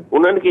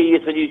 उन्हनि खे इहे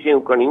सॼी शयूं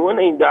करणियूं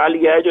आहिनि। ऐं ॻाल्हि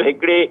इहा आहे जो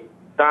हिकिड़े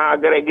तव्हां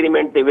अगरि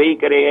एग्रीमेंट ते वेही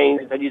करे ऐं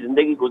सॼी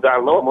ज़िंदगी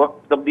गुज़ारंदो,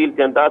 वक़्तु तब्दील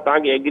थियनि था,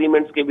 तव्हांखे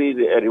एग्रीमेंट्स खे बि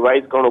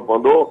रिवाइज़ करणो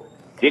पवंदो।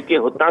 जेके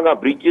हुतां खां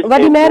ब्रीचिस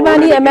वॾी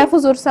महिरबानी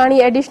महफूज़ उर्सानी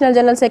additional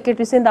general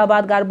secretary Sindh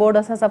आबादगार board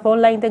असां सां फोन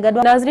लाइन ते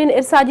गॾु। नाज़रीन,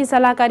 इरसा जी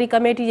सलाहकारी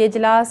कमेटी जे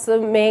इजलास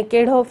में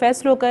कहिड़ो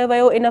फ़ैसिलो कयो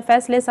वियो, इन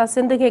फ़ैसिले सां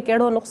सिंध खे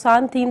कहिड़ो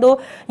नुक़सानु थींदो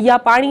या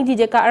पाणी जी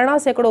जेका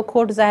 18%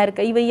 खोट ज़ाहिर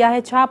कई वई आहे,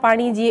 छा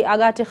पाणी जी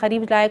आगाटे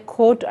ख़रीद लाइ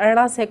खोट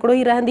 18%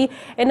 ई रहंदी?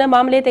 इन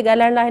मामले ते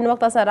ॻाल्हाइण लाइ हिन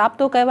वक़्तु असां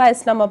राब्तो कयो आहे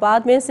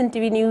इस्लामाबाद में सिंध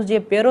टीवी न्यूज़ जे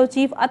ब्यूरो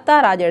चीफ अता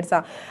राजड़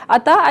सां।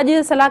 अता,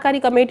 अॼु सलाहकारी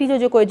कमेटी जो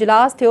जेको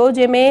इजलास थियो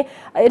जंहिंमें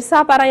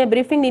इरसा पारां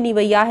ब्रीफिंग ॾिनी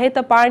वई आहे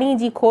त पाणी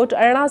जी खोट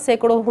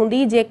 18%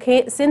 हूंदी जंहिंखे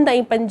सिंध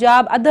ऐं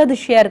पंजाब अदद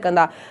शेयर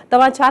कंदा।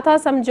 तव्हां छा था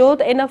सम्झो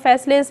त इन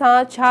फ़ैसिले सां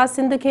छा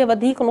सिंध खे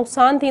वधीक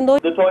नुक़सानु थींदो?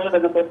 ॾिसो वञे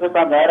त फ़ैसिले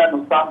सां ग़ैर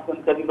नुक़सानु सिंध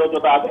खे थींदो, छो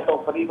त अॻे तो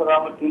ख़रीफ़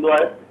खां थींदो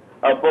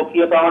आहे।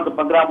 पोखीअ खां वटि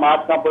 15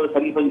 मार्च खां पोइ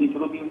ख़रीफ़ जी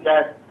शुरू थी वेंदी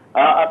आहे।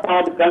 असां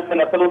वटि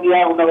कणिक नसल हूंदी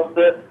आहे, हुन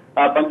वक़्तु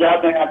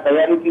पंजाब में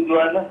तयारियूं थींदियूं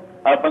आहिनि।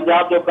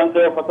 पंजाब जो कणिक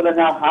जो फसल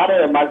अञा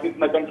हाणे मार्केट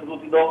में अचणु शुरू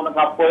थींदो। हुन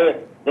खां पोइ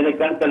जॾहिं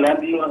कणिक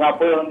लहंदी हुन खां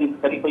पोइ हुनजी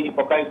ख़रीफ़ जी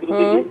पोखाई शुरू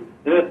थींदी।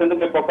 जॾहिं सिंध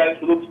में पोखाई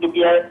शुरू थी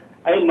चुकी आहे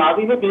ऐं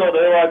माज़ी में बि इहो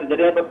रहियो आहे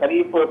जॾहिं बि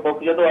ख़रीफ़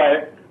पोखिजंदो आहे,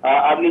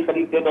 अॻिली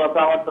ख़रीफ़ थिए थो,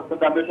 असां वटि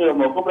सिंध हमेशह जो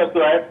मौक़ुफ़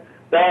रखियो आहे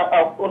त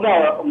उन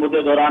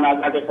मुदे दौरान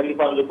आगाटे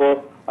ख़रीफ़ जो जेको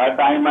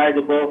टाइम आहे,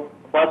 जेको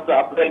 1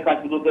 अप्रैल खां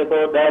शुरू थिए थो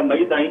 10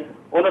 मई ताईं,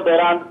 उन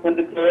दौरान सिंध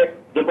खे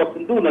जेको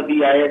सिंधू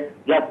नदी आहे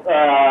या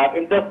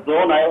इंडस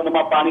ज़ोन आहे उन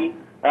मां पाणी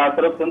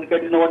सिर्फ़ु सिंध खे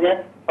ॾिनो वञे।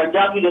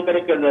 पंजाब जी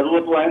जेकॾहिं के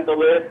ज़रूरतूं आहिनि त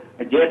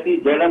उहे जेसी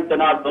झेलम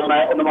चनाब ज़ोन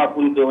आहे उन मां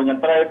पूरी थी वञनि।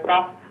 पर हितां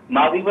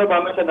माज़ी में बि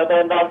हमेशह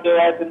नज़रअंदाज़ कयो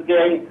आहे सिंध खे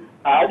ऐं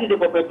अॼु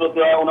जेको फ़ैसिलो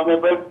थियो आहे उन में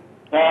बि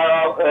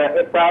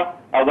हितां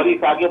वरी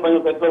साॻियो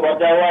पंहिंजो फ़ैसिलो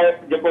वधायो आहे।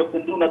 जेको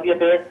सिंधू नदीअ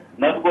ते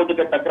नलको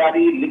जेके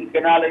तकरारी लिंक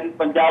कैनाल आहिनि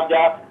पंजाब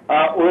जा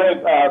उहे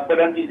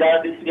खुलण जी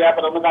इजाज़त ॾिनी आहे,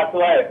 पर हुन खां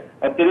सवाइ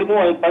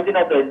तिरिमू ऐं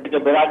पंजनद जेके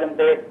बैराजनि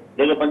ते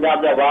जेके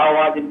पंजाब जा वाह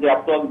वाह जिन खे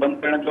हफ़्तो अॻु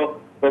बंदि करण जो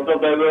फ़ैसिलो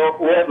कयो वियो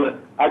उहे बि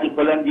अॼु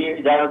खुलण जी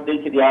इजाज़त ॾेई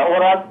छॾी आहे।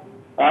 ओवरऑल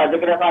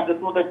जेकॾहिं असां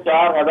ॾिसूं त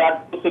 4000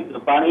 क्यूसिक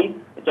पाणी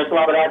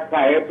चशमा बैराज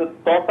खां हेठि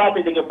तौसा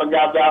ते जेके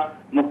पंजाब जा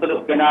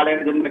मुख़्तलिफ़ कैनाल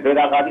आहिनि, जिन में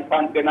डेरा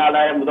गाज़ीखान कैनाल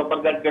आहे,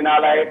 मुज़फ़रगढ़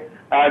कैनाल आहे,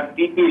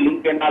 टीपी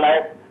लिंक कैनाल आहे,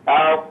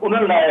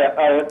 उन्हनि लाइ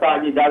हितां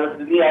जी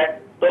इजाज़त ॾिनी आहे।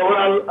 त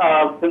ओवरऑल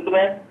सिंध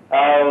में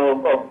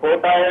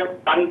खोट आहे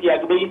पाणी जी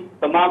अॻु बि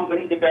तमामु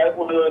घणी जेका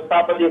उन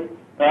हिसाब जे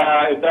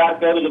इक़रार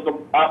कयो जेको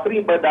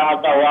आख़िरी 2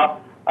 ॾहाका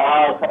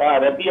हुआ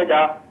रबीअ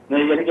जा,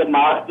 यानी कि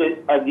मार्च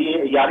जी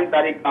 11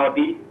 तारीख़ खां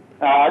वठी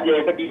अॼु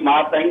 31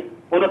 मार्च ताईं,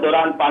 उन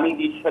दौरान पाणी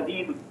जी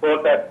शदीद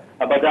खोट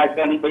बर्दाश्त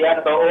करणी पई आहे। न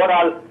त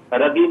ओवरऑल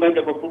रबी में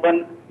जेको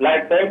सूबनि लाइ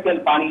तय थियल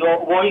पाणी हो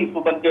उहो ई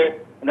सूबनि खे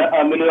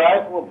मिलियो आहे।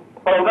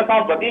 पर हुन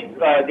खां वधीक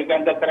जेके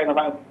अंदरि करे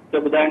असांखे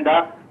ॿुधाइनि था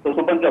त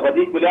सूबनि खे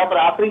वधीक मिलियो आहे। पर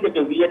आख़िरी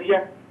जेके 20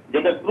 ॾींहं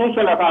जेके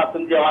क्रूशल असां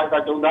सिंध जे हवाले सां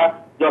चऊं था,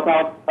 जो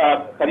असां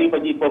ख़रीफ़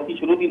जी पोखी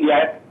शुरू थींदी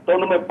आहे त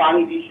उन में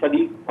पाणी जी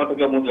शदीद खोट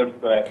खे मुंहुं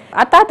ॾियणो आहे।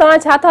 अता, तव्हां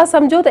छा था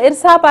सम्झो त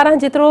इरसा पारां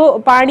जेतिरो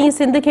पाणी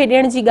सिंध खे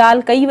ॾियण जी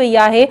ॻाल्हि कई वई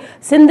आहे,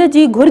 सिंध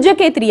जी घुर्ज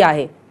केतिरी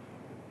आहे?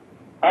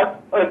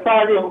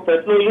 असांजो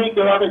फ़ैसिलो इहो ई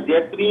कयो आहे त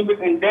जेतिरी बि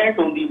इंडेंट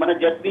हूंदी, माना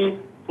जेतिरी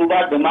सूबा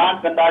डिमांड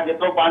कंदा,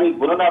 जेतिरो पाणी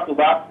घुरंदा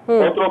सूबा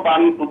ओतिरो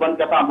पाणी सूबनि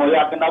खे असां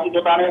मुहैया कंदासीं। छो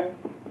त हाणे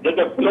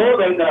जेके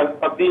फ्लोर आहिनि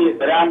पबी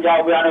दरियानि जा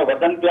उहे हाणे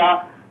वधनि पिया,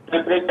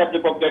 टेम्परेचर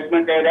जेको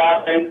कैचमेंट एरिया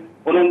आहिनि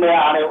उन्हनि में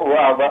हाणे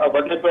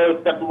वधे पियो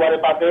स्टू वारे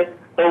पासे,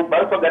 त उहो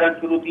बर्फ़ ॻरणु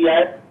शुरू थी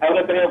आहे ऐं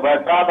उन करे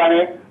बरसाति हाणे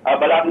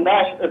भला ॾींदा।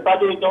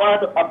 असांजो चवां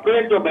त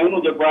अप्रैल जो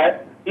महीनो जेको आहे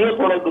इहो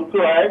थोरो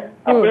ॾुखियो आहे।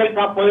 अप्रैल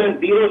खां पोइ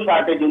ज़ीरो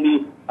शार्टेज हूंदी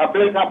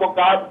अप्रैल खां पोइ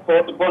का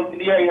खोट कोन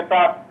थींदी आहे।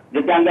 असां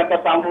जेके अंग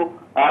साम्हूं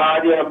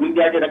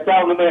मीडिया जे रखिया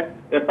हुनमें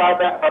असां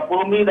त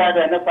पुरुमीद आहे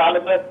त हिन साल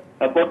बि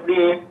कोटड़ी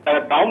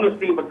डाउन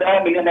स्ट्रीम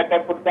 10 मिलियन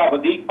एकड़ फुट खां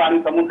वधीक पाणी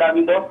समुंड ॾांहुं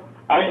वेंदो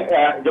ऐं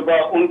जेको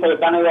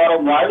 1991 वारो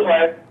मुआवज़ो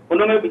आहे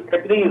हुनमें बि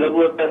केतिरी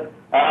ज़रूरत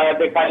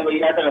ॾेखारी वई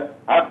आहे त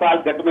हर साल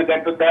घटि में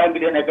घटि 10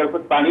 मिलियन एकड़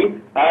फुट पाणी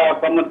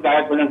कमु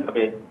लाइक़ु हुजणु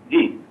खपे।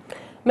 जी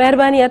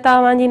महिरबानी अता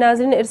वांजी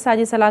नाज़रीन, इरसा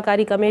जी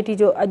सलाहकारी कमेटी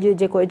जो अॼु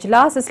जेको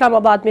इजलास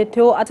इस्लामाबाद में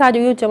थियो, असांजो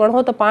इहो चवणु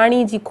हो त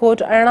पाणी जी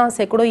खोट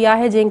 18% ई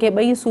आहे जंहिंखे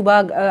ॿई सूबा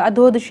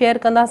अधोअधु शेयर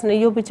कंदासीं।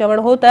 इहो बि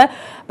चवणु हो त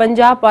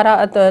पंजाब पारां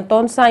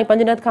तौनसा ऐं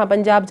पंजनत खां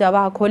पंजाब जा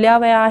वाह खोलिया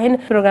विया आहिनि।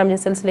 प्रोग्राम जे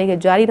सिलसिले खे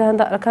जारी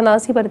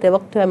रखंदासीं, पर हिते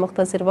वक़्तु आहे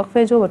मुख़्तसिर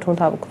वक़फ़े जो, वठूं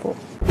था वक़फ़ो।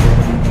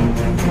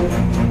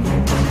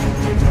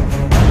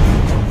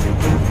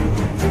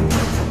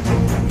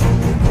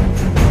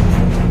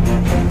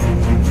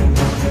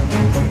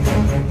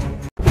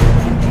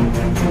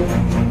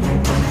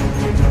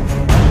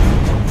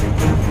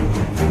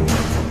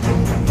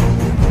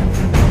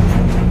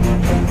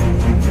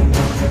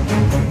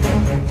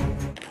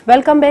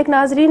 वेलकम बैक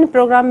नाज़रीन।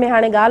 प्रोग्राम में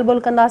हाणे ॻाल्हि ॿोल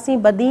कंदासीं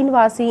बदीन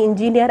वासी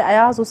इंजीनियर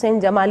अयाज़ हुसैन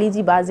जमाली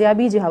जी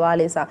बाज़ियाबी जे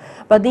हवाले सां।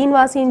 बदीन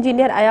वासी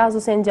इंजीनियर अयाज़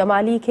हुसैन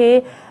जमाली खे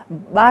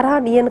 12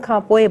 ॾींहंनि खां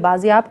पोइ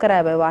बाज़ियाब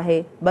करायो वियो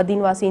आहे।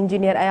 बदीन वासी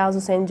इंजीनियर अयाज़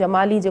हुसैन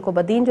जमाली जेको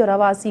बदीन जो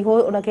रवासी हो,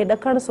 उनखे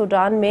ॾखण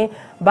सूडान में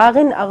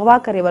बाग़िन अगवा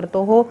करे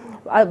वरितो हो।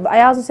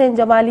 अयाज़ हुसैन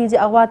जमाली जे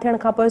अगवा थियण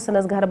खां पोइ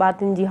संदसि घर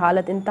बातिन जी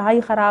हालत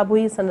इंतहाई ख़राब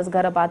हुई। संदसि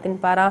घर बातिन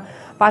पारां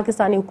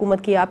पाकिस्तानी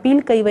हुकूमत खे अपील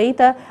कई वई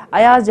त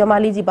अयाज़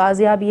जमाली जी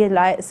बाज़ियाबीअ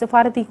लाइ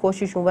सिफ़ारती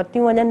कोशिशूं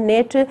वरितियूं वञनि।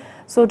 नेठ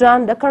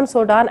सूडान, ॾखण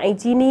सूडान ऐं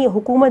चीनी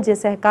हुकूमत जे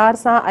सहकार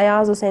सां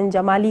अयाज़ हुसैन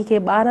जमाली खे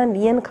 12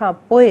 ॾींहंनि खां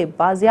पोइ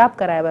बाज़ियाब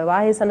करायो वियो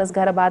आहे। संदसि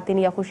घर बातिन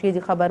या ख़ुशीअ जी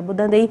ख़बर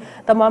ॿुधंदे ई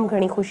तमामु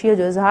घणी ख़ुशीअ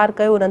जो इज़हार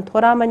कयो। उन्हनि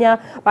थोरा मञिया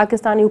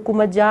पाकिस्तानी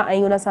हुकूमत जा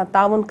ऐं उन सां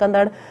ताउन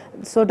कंदड़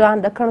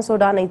सूडान, ॾखण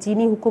सूडान ऐं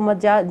चीनी हुकूमत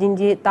जा, जिन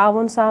जे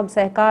ताउन सां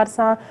सहकार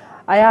सां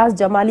अयाज़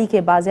जमाली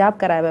के बाज़ियाब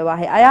करायो वियो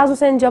आहे। अयाज़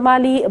हुसैन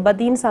जमाली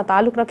बदीन सां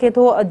तालुक़ रखे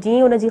थो।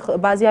 जीअं उन जी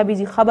बाज़ियाबी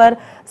जी ख़बर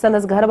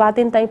संदसि घर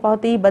बातिन ताईं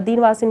पहुती, बदीन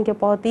वासिन खे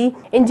पहुती,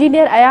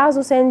 इंजीनियर अयाज़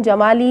हुसैन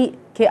जमाली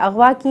खे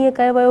अगवा कीअं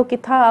कयो वियो,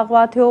 किथां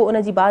अगवा थियो,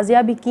 उन जी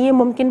बाज़ियाबी कीअं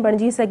मुमकिन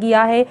बणिजी सघी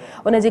आहे,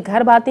 उन जे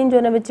घर बातिन जो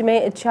उन विच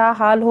में छा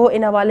हाल हो,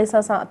 इन हवाले सां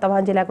असां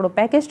तव्हांजे लाइ हिकिड़ो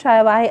पैकेज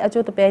ठाहियो आहे।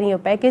 अचो त पहिरीं इहो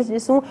पैकेज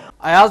ॾिसूं।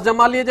 अयाज़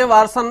जमालीअ जे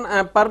वारसनि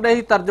ऐं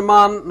परॾेही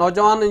तर्जुमान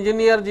नौजवान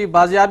इंजीनियर जी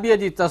बाज़ियाबीअ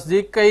जी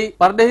तस्दीक कई।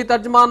 परॾेही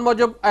तर्जुमान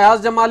मूजिबि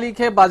अयाज़ जमाली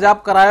खे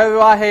बाज़ियाब करायो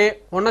वियो आहे।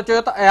 हुन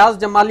चयो त अयाज़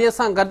जमालीअ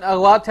सां गॾु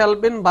अगवा थियल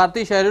 2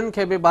 भारतीय शहरियुनि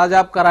खे बि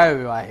बाज़ियाब करायो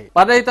वियो आहे।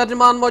 परॾेही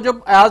तर्जुमान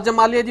मूजिबि अयाज़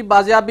जमालीअ जी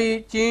बाज़ियाबी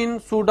चीन,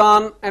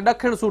 सूडान ऐं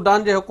ॾखण सूडान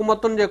जे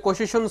हुकूमतुनि जे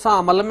कोशिशुनि सां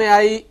अमल में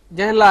आई,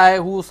 जंहिं लाइ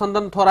हू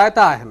संदन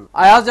थोराइता आहिनि।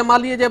 अयाज़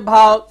जमालीअ जे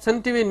भाउ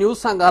सिंध टीवी न्यूज़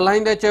सां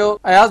ॻाल्हाईंदे चयो,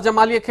 अयाज़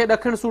जमालीअ खे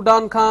ॾखण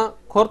सूडान खां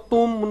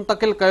खुर्तूम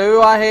मुंतकिल कयो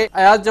वियो आहे।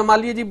 अयाज़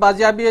जमालीअ जी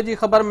बाज़ियाबीअ जी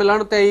ख़बर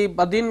मिलण ते ई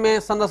बदीन में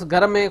संदसि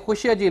घर में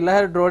ख़ुशीअ जी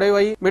लहर डोड़े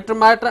वई। मिट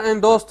माइट ऐं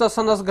दोस्त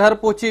संदसि घर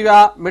पहुची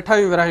विया,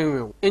 मिठाइयूं विरहायूं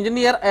वियूं।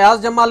 इंजीनियर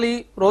अयाज़ जमाली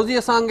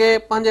रोज़ीअ सांगे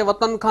पंहिंजे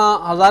वतन खां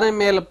हज़ारे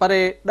मेल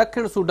परे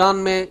ॾखण सूडान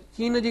में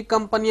चीन जी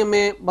कंपनीअ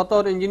में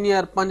बतौर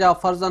इंजीनियर पंहिंजा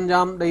फर्ज़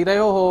अंजाम ॾेई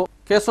रहियो हो।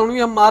 खेसि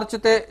 19 मार्च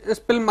ते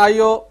स्पिल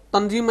माइयो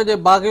तंज़ीम जे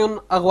बाग़ियुनि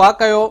अगवा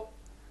कयो,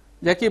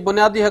 जेकी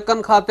बुनियादी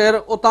हक़नि ख़ातिर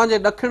उतां जे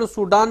ॾखण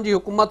सूडान जी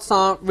हुकूमत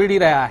सां विड़ी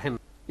रहिया आहिनि।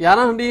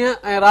 11 ॾींहं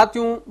ऐं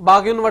रातियूं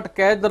बाग़ियुनि वटि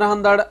क़ैद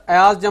रहंदड़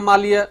अयाज़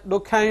जमालीअ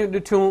ॾुखियायूं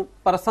ॾिठियूं,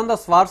 पर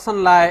संदसि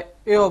वारसनि लाइ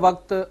इहो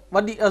वक़्तु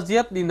वॾी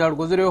अज़ियत ॾींदड़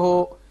गुज़रियो हो।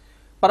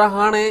 पर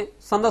हाणे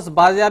संदसि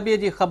बाज़ियाबीअ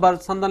जी ख़बर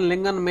संदन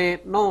लिंगनि में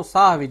नओं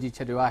साह विझी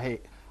छॾियो आहे।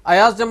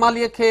 अयाज़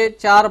जमालीअ खे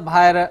 4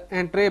 भाइर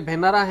ऐं 3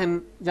 भेनर आहिनि,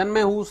 जिन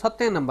में हू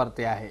 7 नंबर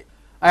ते आहे।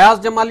 अयाज़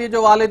जमालीअ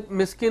जो वालिद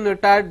मिस्किन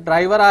रिटायर्ड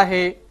ड्राइवर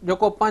आहे,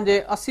 जेको पंहिंजे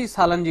 80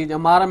 सालनि जी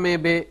ॼमार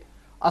में बि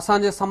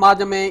असांजे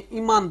समाज में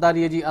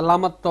ईमानदारीअ जी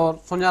अलामत तौरु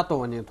सुञातो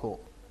वञे थो।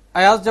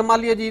 अयाज़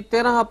जमालीअ जी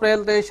 13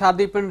 अप्रैल ते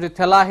शादी पिणु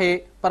रिथियल आहे,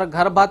 पर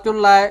घर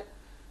भातियुनि लाइ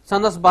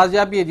संदसि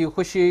बाज़ियाबीअ जी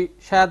ख़ुशी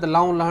शायदि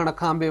लाऊं लहण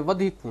खां बि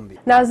वधीक हूंदी।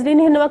 नाज़रीन,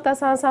 हिन वक़्तु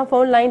असां सां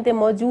फ़ोन लाइन ते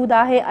मौजूदु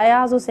आहे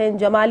अयाज़ हुसैन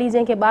जमाली,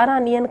 जंहिंखे 12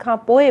 ॾींहंनि खां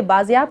पोइ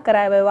बाज़ियाब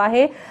करायो वियो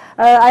आहे।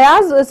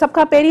 अयाज़, सभ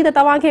खां पहिरीं त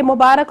तव्हांखे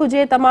मुबारक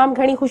हुजे, तमामु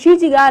घणी ख़ुशी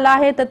जी ॻाल्हि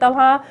आहे त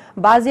तव्हां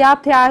बाज़ियाब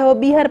थिया आहियो,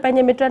 ॿीहर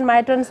पंहिंजे मिटनि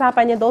माइटनि सां,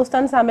 पंहिंजे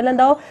दोस्तनि सां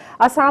मिलंदव।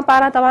 असां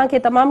पारां तव्हांखे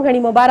तमामु घणी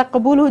मुबारक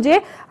क़बूल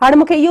हुजे। हाणे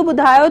मूंखे इहो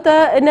ॿुधायो त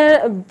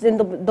इन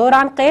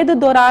दौरान, क़ैद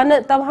दौरान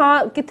तव्हां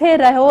किथे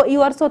रहियो,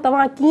 इहो अरसो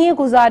तव्हां कीअं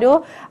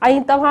गुज़ारियो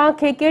ऐं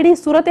तव्हांखे कहिड़ी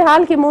सूरत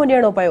हाल खे मुंहुं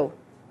ॾियणो पियो?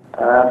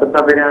 सभु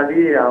पहिरियां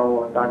जी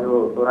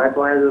तव्हांजो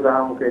दोराइतो आहे जो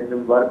तव्हां मूंखे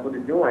मुबारकूं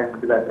ॾिनियूं ऐं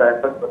मुंहिंजे लाइ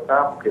ट्राइफर्स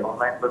वरिता, मूंखे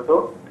ऑनलाइन वरितो।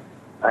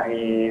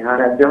 ऐं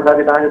हाणे चऊं था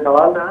की तव्हांजो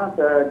सुवालु आहे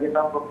त जीअं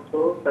तव्हां मूंखे पुछो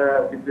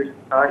त सिचुएशन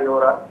छा इहो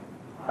आहे।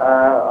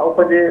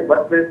 पंहिंजे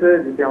वर्क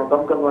प्लेस जिते आउं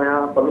कमु कंदो आहियां,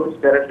 बलूच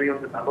टेरिटरी जो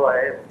नालो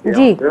आहे, ऐं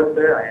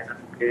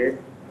मूंखे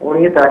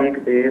 19 तारीख़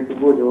ते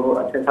सुबुह जो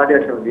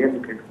 8:30 बजे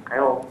मूंखे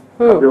खयो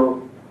वियो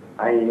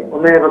ऐं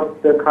उन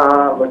वक़्त खां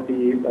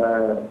वठी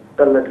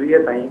कल्ह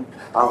 30 ताईं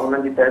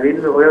हुननि जी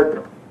तहवील में हुयसि।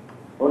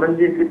 उन्हनि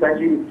जी हिकिड़ी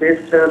पंहिंजी स्टेट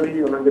ठहियल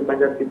हुई, उन्हनि जो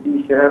पंहिंजा सिटी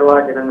शहर हुआ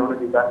जिन्हनि में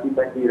उन्हनि जी ज़ाती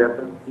पंहिंजी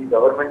रेफरेंस जी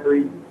गवर्नमेंट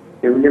हुई,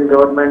 सिविलियन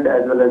गवर्नमेंट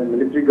एज वेल एज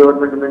मिलिट्री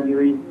गवर्नमेंट उन्हनि जी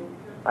हुई।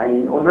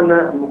 ऐं उन्हनि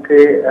मूंखे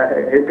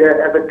हिकु एज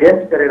अ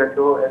गेस्ट करे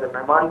रखियो, एज अ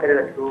महिमान करे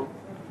रखियो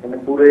हिन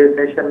पूरे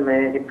सेशन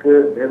में। हिकु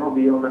भेरो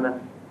बि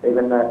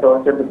उन्हनि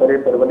टॉर्चर करे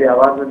पर वॾे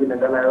आवाज़ में बि न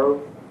ॻाल्हायो,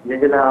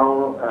 जंहिंजे लाइ आउं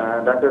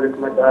डॉक्टर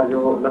रिकमत डार जो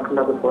लख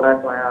लख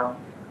थोराइतो आहियां।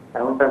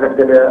 ऐं उन सां गॾु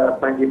गॾु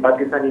पंहिंजी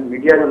पाकिस्तानी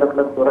मीडिया जो लख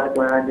लख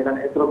थोराइतो आहियां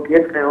जिन्हनि एतिरो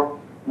केस खयो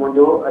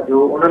मुंहिंजो, जो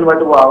उन्हनि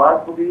वटि उहा आवाज़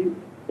पुॼी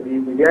सॼी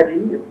मीडिया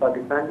जी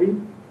पाकिस्तान जी।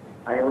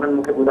 ऐं उन्हनि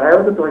मूंखे ॿुधायो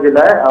त तुंहिंजे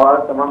लाइ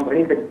आवाज़ तमामु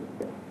घणी कढी।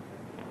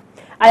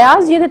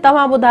 अयाज़, जीअं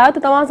तव्हां ॿुधायो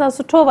त तव्हां सां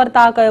सुठो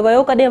वर्ताव कयो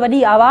वियो, कॾहिं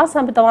वॾी आवाज़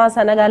सां बि तव्हां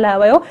सां न ॻाल्हायो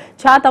वियो,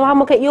 छा तव्हां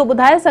मूंखे इहो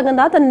ॿुधाए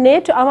सघंदा त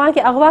नेठ अव्हां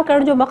खे अगवा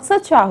करण जो मक़सदु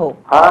छा हो?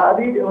 हा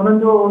अभी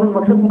उन्हनि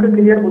मक़सदु मूंखे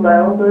क्लियर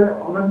ॿुधायो त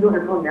उन्हनि जो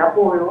हिकिड़ो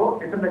न्यापो हुयो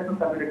इंटरनेशनल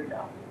कम्युनिटी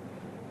ॾांहुं।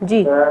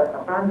 जी,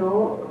 असांजो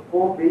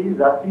को बि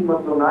ज़ाती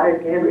मसइलो न आहे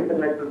कंहिं बि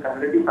इंटरनेशनल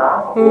कम्युनिटी सां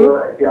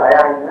हिते आया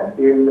आहिनि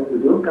खेल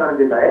यूज़ करण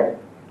जे लाइ,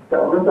 त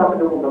उन्हनि सां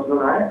जेको मसइलो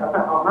न आहे।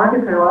 असां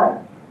अव्हांखे खयो आहे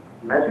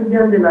मैसेज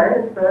ॾियण जे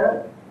लाइ त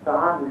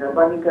तव्हां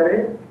महिरबानी करे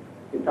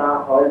तव्हां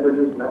ऑयल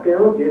प्रोड्यूस न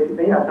कयो जेसि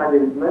ताईं असांजे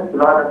विच में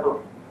सुधार नथो।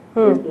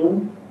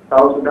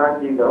 साउथ सुडान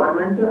जी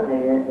गवर्नमेंट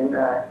ऐं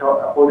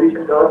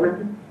अपोजिशन गवर्नमेंट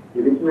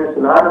जे विच में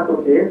सुधार नथो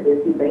थिए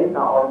तेसि ताईं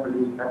तव्हां ऑयल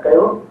प्रोड्यूस न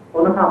कयो।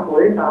 उन खां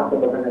पोइ तव्हां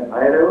सभु असांजा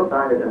ॿाहिरि रहियो,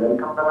 तव्हांखे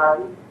वेलकम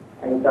कंदासीं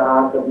ऐं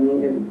तव्हां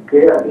सभिनी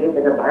खे असीं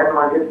पंहिंजा ॿाहिरि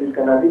मां ट्रीट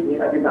कंदासीं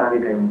जीअं अॼु तव्हांखे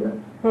कयूं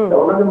पिया। त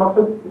उनजो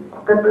मक़सदु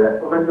फ़क़ति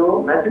उन्हनि जो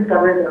मैसेज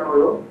कन्वे करणु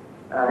हुयो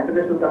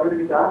इंटरनेशनल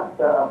कम्युनिटी सां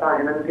त असां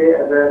हिननि खे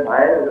अगरि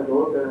ॿाहिरि अगरि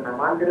दोस्त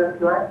महिमान करे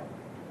रखियो आहे,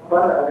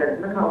 पर अगरि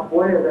हिन खां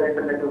पोइ अगरि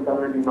इंटरनेशनल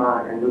कम्युनिटी मां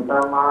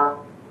हिंदुस्तान मां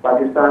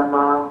पाकिस्तान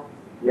मां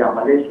या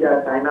मलेशिया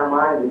चाइना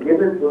मां जेके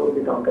बि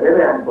कमु करे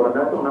रहिया आहिनि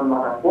फॉरनर, त उन्हनि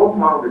मां को बि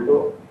माण्हू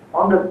ॾिठो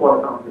ऑन द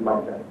स्पॉट असां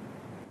संभाली था।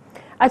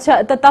 अच्छा,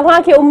 त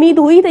तव्हांखे उम्मीद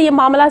हुई त इहे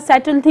मामला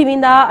सेटल थी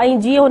वेंदा ऐं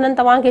जीअं हुननि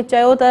तव्हांखे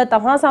चयो त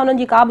तव्हां सां हुननि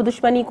जी का बि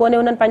दुश्मनी कोन्हे,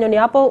 हुननि पंहिंजो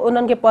न्यापो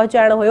उन्हनि खे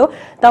पहुचाइणो हुयो,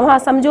 तव्हां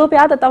सम्झो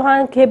पिया त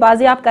तव्हांखे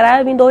बाज़ियाब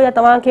करायो वेंदो या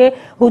तव्हांखे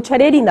हू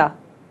छॾे ॾींदा?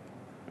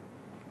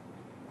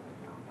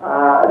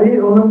 अरे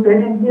उन्हनि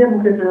पहिरीं कीअं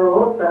मूंखे चयो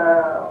त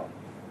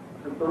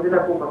तुंहिंजे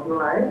लाइ को मसइलो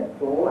न आहे,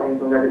 तूं ऐं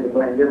तुंहिंजा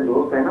जेके इंडियन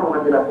दोस्त आहिनि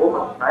उन्हनि जे लाइ को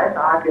मसइलो न आहे,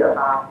 तव्हांखे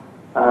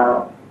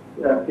असां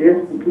case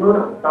secure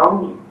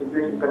sound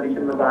situation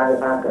condition में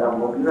तव्हांखे असां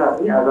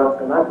मोकिलींदासीं, आज़ादु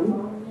कंदासीं।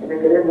 इन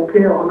करे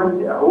मूंखे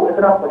उन्हनि हू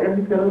एतिरा पढ़ियल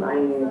लिखियल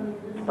ऐं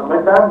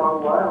समझदार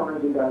माण्हू आहे, उन्हनि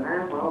जी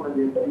ॻाल्हाइण मां उन्हनि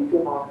जे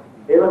तरीक़े मां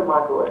लेवल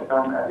मां को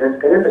इंसानु जज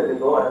करे सघे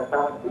थो,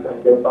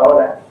 इंसानु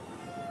पावर आहे।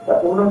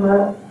 त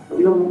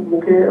उन्हनि इहो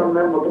मूंखे उन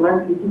मुतमइन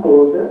थी चुको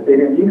हुउसि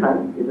पहिरें ॾींहं खां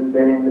ई,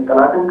 पहिरें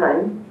कलाकनि खां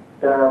ई,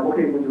 त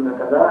मूंखे कुझु न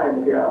कंदा ऐं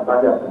मूंखे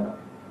बाज़ाब कंदा।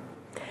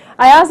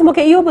 अयाज़,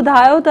 मूंखे इहो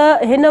ॿुधायो त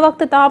हिन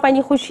वक़्तु तव्हां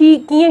पंहिंजी ख़ुशी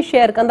कीअं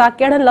शेयर कंदा,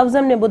 कहिड़नि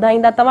लफ़्ज़नि में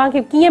ॿुधाईंदा,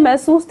 तव्हांखे कीअं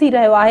महसूसु थी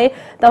रहियो आहे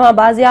तव्हां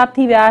बाज़ियाब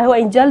थी विया आहियो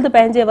ऐं जल्द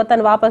पंहिंजे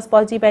वतन वापसि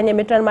पहुची पंहिंजे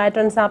मिटनि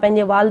माइटनि सां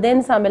पंहिंजे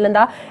वालिदैन सां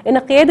मिलंदा? इन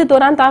क़ैद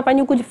दौरान तव्हां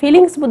पंहिंजूं कुझु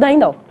फीलिंग्स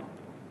ॿुधाईंदव?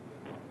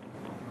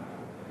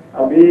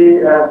 अभी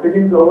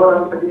फीलिंग्स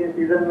ओवरऑल सॼे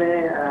सीज़न में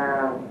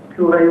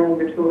क्यों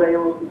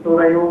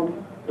रहियूं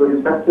थोड़ी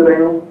सख्त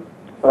रहियूं,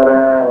 पर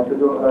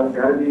छो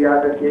घर जी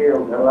यादि अचे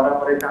और घर वारा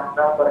परेशान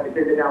हूंदा, पर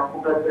हिते जॾहिं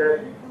हुकूमत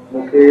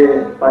मूंखे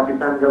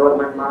पाकिस्तान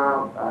गवर्नमेंट मां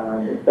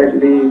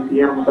स्पेशली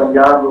सीएम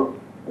पंजाब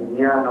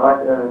जीअं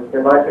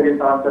शहबाज शरीफ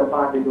साहब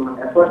तरफ़ां जेके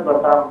उन्हनि एफर्ट्स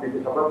वरिता मूंखे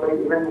ख़बर पई,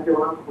 इवन मूंखे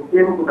उन्हनि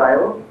ख़ुशीअ में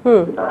ॿुधायो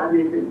त तव्हांजी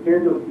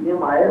स्टेट जो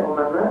सीएम आहे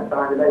उन्हनि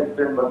तव्हांजे लाइ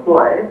स्टैंड वरितो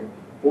आहे,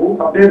 हू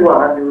अपडेट हुआ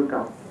हर न्यूज़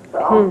खां,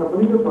 त आउं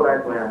सभिनी जो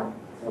थोराइतो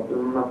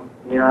आहियां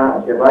या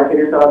शहबाज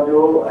शरीफ साहब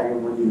जो ऐं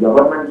मुंहिंजी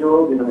गवर्नमेंट जो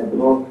जिन्हनि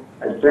एतिरो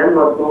स्ट्रेंथ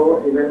वरितो।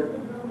 इवन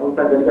उन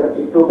सां गॾु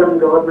गॾु इथोपियन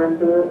गवर्नमेंट,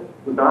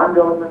 सुडान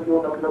गवर्नमेंट जो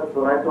लख लख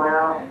थोराइतो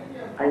आहियां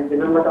ऐं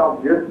जिन्हनि वटि आउं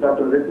वियुसि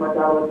डॉक्टर रिकमत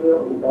डार वटि,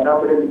 हू ॾाढा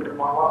पढ़ियल लिखियल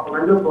माण्हू आहे,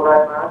 उन्हनि जो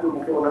थोराइतो आहियां जो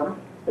मूंखे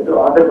उन्हनि एतिरो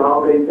आदर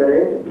भाव ॾेई करे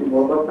एतिरी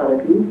मोहबत सां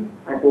रखी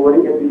ऐं पोइ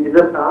वरी एतिरी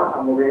इज़त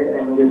सां मूंखे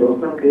ऐं मुंहिंजे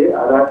दोस्तनि खे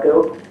आज़ादु कयो।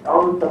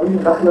 आउं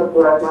सभिनी लख लख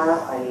थोराइतो आहियां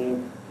ऐं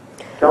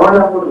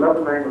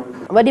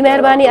वॾी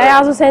महिरबानी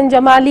अयाज़ हुसैन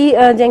जमाली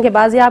जंहिंखे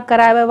बाज़ियाब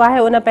करायो वियो आहे,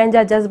 उन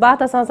पंहिंजा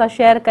जज़्बात असां सां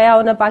शेयर कया,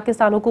 उन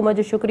पाकिस्तान हुकूमत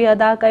जो शुक्रिया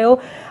अदा कयो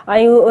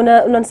ऐं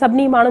उन्हनि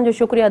सभिनी माण्हुनि जो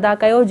शुक्रिया अदा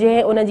कयो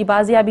जंहिं उनजी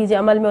बाज़ियाबी जे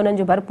अमल में उन्हनि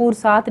जो भरपूर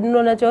साथ ॾिनो।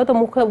 उन चयो त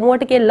मूं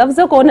वटि के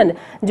लफ़्ज़ कोन्हनि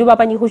जो मां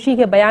पंहिंजी ख़ुशी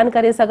खे बयानु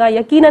करे सघां।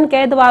 यकीननि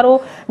क़ैद वारो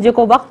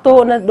जेको वक़्तु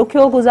हो उन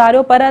ॾुखियो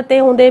गुज़ारियो, पर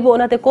तंहिं हूंदे बि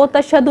उन ते को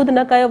तशदुद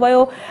न कयो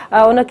वियो,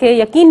 उनखे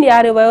यकीन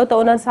ॾियारियो वियो त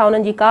उन्हनि सां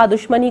उन्हनि जी का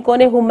दुश्मनी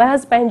कोन्हे, हू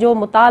महज़ पंहिंजो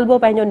मुतालबो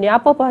पंहिंजो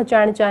न्यापो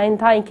पहुचाइणु चाहिनि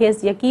था ऐं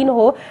खेसि यकीन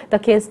हो त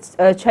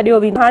खेसि छॾियो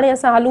वेंदो। हाणे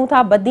असां हलूं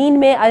था बदीन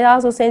में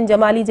अयाज़ हुसैन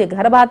जमाली जे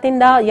घर भातियुनि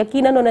ॾांहुं।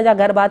 यकीननि उन जा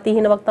घर भाती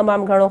हिन वक़्तु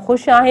तमामु घणो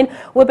ख़ुशि आहिनि,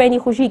 उहे पंहिंजी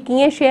ख़ुशी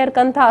कीअं शेयर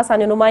कनि था।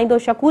 असांजो नुमाइंदो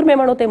शकूर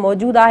मेमण उते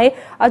मौजूदु आहे,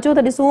 अचो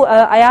त ॾिसूं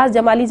अयाज़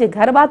जमाली जे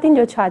घर भातियुनि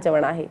जो छा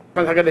चवणु आहे।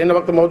 हिन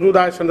वक़्तु मौजूदु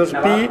आहे संदसि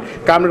पीउ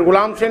कामिल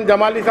गुलाम हुसैन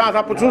जमाली सां।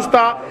 असां पुछूंसि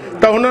था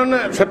त हुननि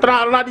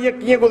 17-18 ॾींहं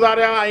कीअं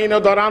गुज़ारिया ऐं हिन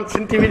दौरान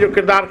सिंध टीवी जो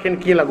किरदारु खेनि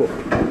कीअं लॻो?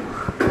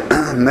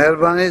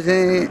 महिरबानी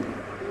साईं,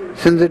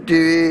 सिंध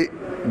टीवी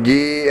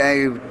जी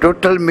ऐं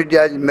टोटल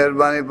मीडिया जी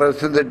महिरबानी पर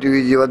सिंध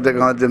टीवी जी वधि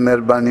खां वधि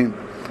महिरबानी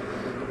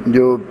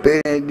जो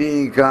पहिरें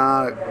ॾींहं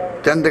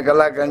खां चंद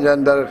कलाकनि जे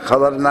अंदरि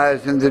ख़बर न आहे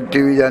सिंध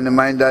टीवी जा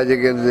नुमाइंदा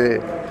जेके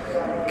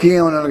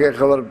कीअं उन्हनि खे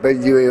ख़बर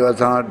पइजी वई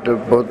असां वटि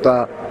पहुता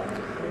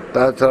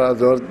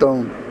तासरात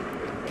वरितऊं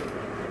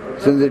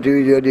सिंध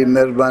टीवी जी वॾी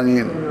महिरबानी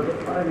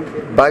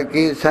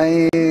बाक़ी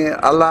साईं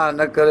अलाह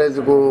न करे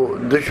त को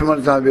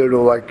दुश्मन सां बि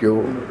अहिड़ो वाक़ियो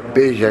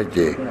पेश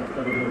अचे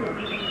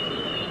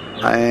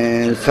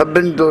ऐं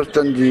सभिनी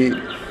दोस्तनि जी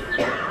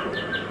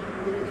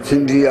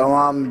सिंधी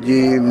अवाम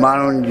जी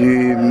माण्हुनि जी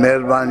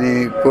महिरबानी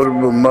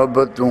कुर्ब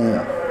मोहबतूं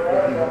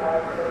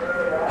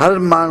हर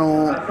माण्हू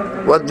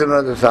वधि में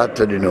वधि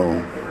साथ ॾिनो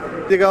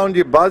जेका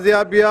हुनजी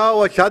बाज़ियाबी आहे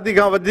उहा शादी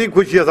खां वधीक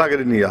ख़ुशी असांखे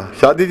ॾिनी आहे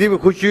शादी जी बि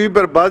ख़ुशी हुई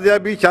पर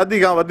बाज़ियाबी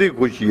शादी खां वधीक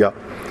ख़ुशी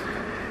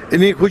आहे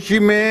इन ख़ुशी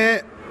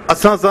में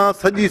असां सां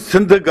सॼी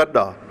सिंध गॾु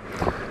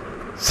आहे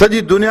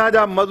सॼी दुनिया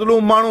जा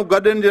मज़लूम माण्हू गॾु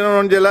आहिनि जिन्हनि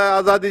उन्हनि जे लाइ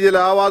आज़ादी जे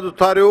लाइ आवाज़ु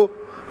उथारियो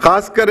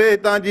ख़ासि करे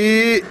हितां जी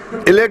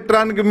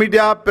electronic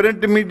media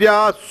print media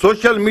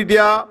social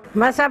media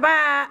मसबा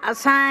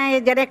असांखे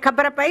जॾहिं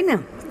ख़बर पई न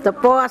त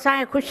पोइ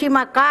असांखे ख़ुशी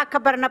मां का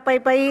ख़बर न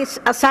पई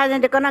असांजे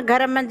जेको न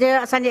घर मंझि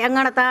असांजे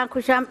अङण तां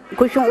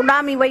ख़ुशियूं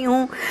उॾामी वयूं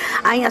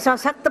ऐं असां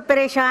सख़्तु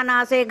परेशान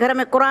हुआसीं घर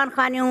में क़ुर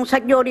खानियूं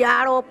सॼो ॾींहुं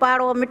आड़ो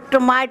पाड़ो मिट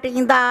माइट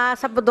ईंदा हुआ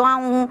सभु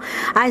दुआऊं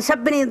ऐं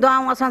सभिनी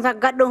दुआऊं असां सां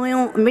गॾु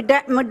हुयूं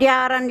मीडिया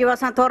वारनि जो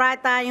असां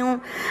थोराइता आहियूं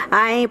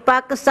ऐं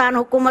पाकिस्तान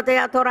हुकूमत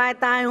जा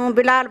थोराइता आहियूं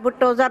बिलाल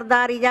भुट्टो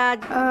ज़रदारी जा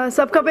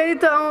सभु खां पहिरीं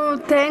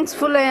त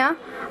थैंक्सफुल आहियां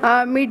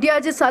मीडिया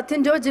जे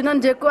साथियुनि जो जिन्हनि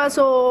जेको आहे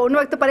सो उन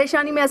वक़्तु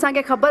परेशानी में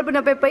असांखे ख़बर बि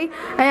न पई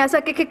ऐं असां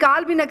कंहिंखे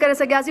कॉल बि न करे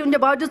सघियासीं उनजे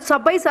बावजूदि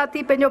सभई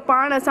साथी पंहिंजो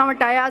पाण असां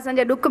वटि आया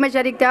असांजे ॾुख में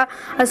शरीक थिया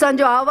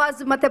असांजो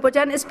आवाज़ु मथे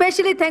पहुचाइनि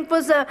स्पेशली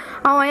थैंकफुल ऐं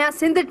आहियां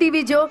सिंध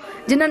टीवी जो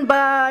जिन्हनि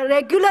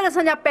रेगुलर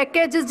असांजा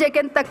पैकेजिस जेके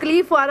आहिनि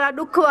तकलीफ़ वारा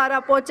ॾुख वारा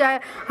पहुचाए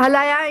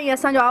हलाया ऐं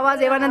असांजो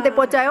आवाज़ु एवननि ते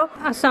पहुचायो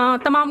असां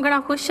तमामु घणा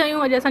ख़ुशि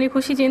आहियूं अॼु असांजी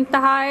ख़ुशी जी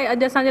इंतिहा आहे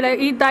अॼु असांजे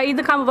लाइ ईद आहे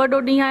ईद खां वॾो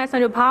ॾींहुं आहे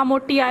असांजो भाउ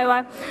मोटी आयो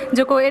आहे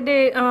जेको एॾे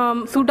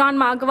सूडान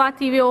मां अगवा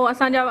थी वियो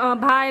असांजा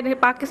भाउ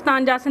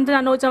पाकिस्तान जा सिंध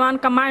जा नौजवान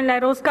कमाइण लाइ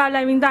रोज़गार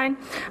लाइ वेंदा आहिनि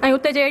ऐं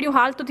उते जे अहिड़ियूं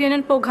हालतूं थी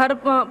वञनि पोइ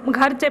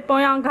घर जे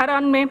पोयां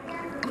घरनि में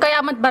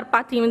क़यामत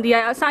बर्पा थी वेंदी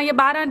आहे असां इहे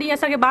 12 ॾींहं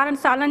असांखे 12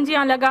 सालनि जी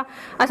लॻा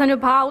असांजो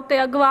भाउ उते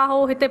अॻुवा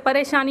हो हिते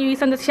परेशानी हुई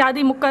संदसि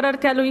शादी मुक़ररु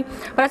थियल हुई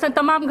पर असां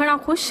तमामु घणा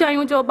ख़ुशि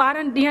आहियूं जो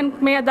 12 ॾींहंनि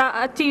में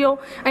अची वियो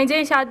ऐं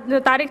जंहिं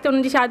तारीख़ ते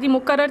हुननि जी शादी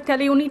मुक़ररु थियल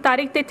हुई उन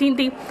तारीख़ ते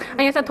थींदी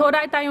ऐं असां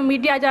थोराइता आहियूं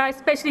मीडिया जा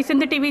स्पेशली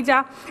सिंध टीवी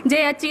जा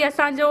जंहिं अची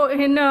असांजो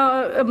हिन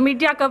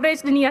मीडिया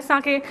कवरेज ॾिनी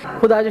असांखे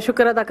ख़ुदा जो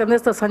शुक्र अदा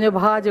कंदसि त असांजो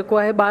भाउ जेको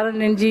आहे 12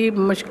 ॾींहंनि जी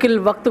मुश्किल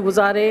वक़्तु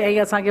गुज़ारे ऐं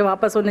असांखे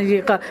वापसि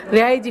हुनजी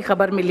रिहाई जी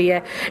ख़बर मिली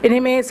आहे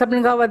इन में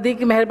सभिनी खां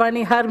वधीक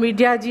महिरबानी हर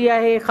मीडिया जी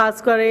आहे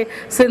ख़ासि करे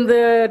सिंध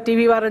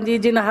टीवी वारनि जी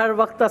जिन हर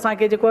वक़्तु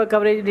असांखे जेको आहे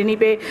कवरेज ॾिनी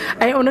पई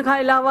ऐं उनखां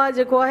अलावा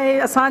जेको आहे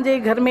असांजे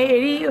घर में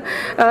अहिड़ी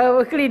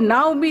हिकिड़ी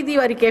नाउमीदी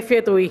वारी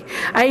कैफ़ियत हुई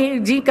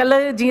ऐं जीअं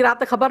कल्ह जीअं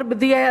राति ख़बर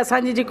ॿुधी आहे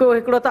असांजी जेको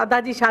हिकिड़ो दादा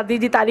जी शादी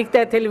जी तारीख़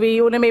तय थियल हुई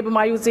उन में बि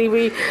मायूसी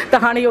हुई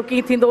त हाणे इहो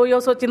कीअं थींदो इहो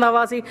सोचींदा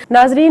हुआसीं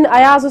नाज़रीन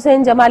अयाज़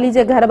हुसैन जमाली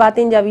जे घर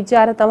भातियुनि जा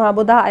वीचार तव्हां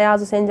ॿुधा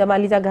अयाज़ हुसैन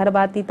जमाली जा घर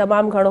भाती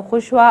तमामु घणो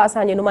ख़ुशि हुआ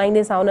असांजे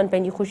नुमाइंदे सां उन्हनि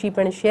पंहिंजी ख़ुशी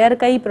पिणु शेयर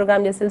कई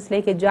प्रोग्राम जे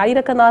सिलसिले खे जारी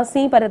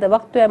रखंदासीं पर त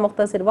वक़्तु ऐं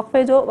मुख़्तसिर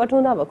वक़फ़े जो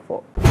वठूं था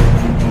वक़फ़ो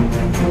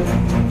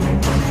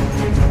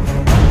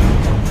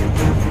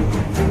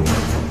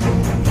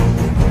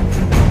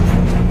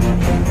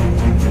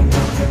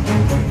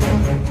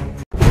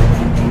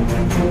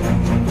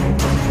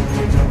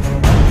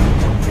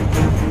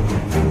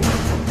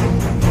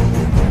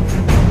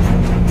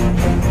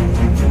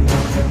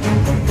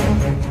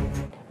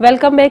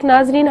वेलकम बैक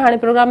नाज़रीन हाणे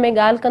प्रोग्राम में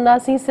ॻाल्हि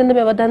कंदासीं सिंध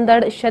में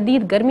वधंदड़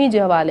शदीद गर्मी जे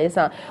हवाले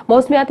सां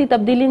मौसमियाती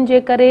तब्दीलियुनि जे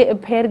करे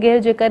फेरघेर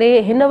जे करे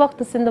हिन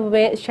वक़्तु सिंध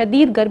में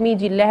शदीद गर्मी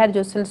जी लहर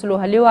जो सिलसिलो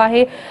हलियो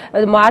आहे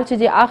मार्च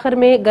जे आख़िर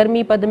में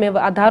गर्मी पद में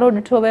वाधारो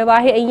ॾिठो वियो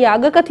आहे ऐं ईअं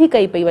अॻकथी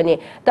कई पई वञे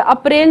त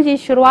अप्रैल जी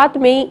शुरूआति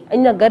में ई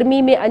इन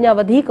गर्मी में अञा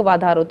वधीक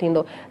वाधारो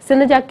थींदो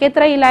सिंध जा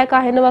केतिरा ई इलाइक़ा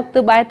हिन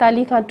वक़्तु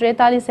 42 खां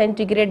 43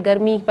 सेंटीग्रेड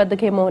गर्मी पद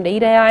खे मुंहुं ॾेई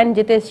रहिया आहिनि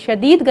जिते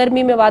शदीद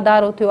गर्मी में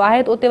वाधारो थियो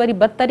आहे त उते वरी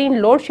बदतरीन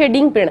लोड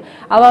शेडिंग पिणु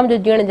आवाम जो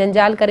जीअण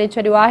जंजाल करे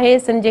छॾियो आहे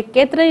सिंध जे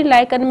केतिरनि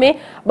इलाइक़नि में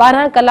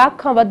 12 कलाक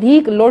खां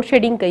वधीक लोड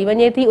शेडिंग कई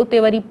वञे थी उते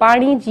वरी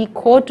पाणी जी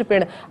खोट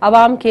पिणु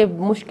आवाम खे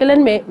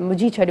मुश्किलनि में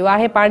विझी छॾियो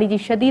आहे पाणी जी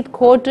शदीद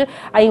खोट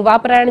ऐं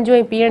वापराइण जो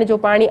ऐं पीअण जो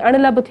पाणी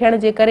अणलभ थियण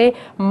जे करे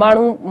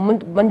माण्हू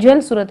मंझियल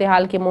सूरत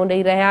हाल खे मुंहुं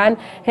ॾेई रहिया आहिनि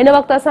हिन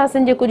वक़्तु असां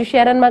सिंध जे कुझु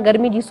शहरनि मां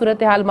गर्मी जी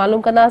सूरत हाल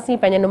मालूम कंदासीं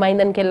पंहिंजे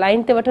नुमाइंदनि खे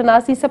लाइन ते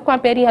वठंदासीं सभ खां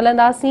पहिरीं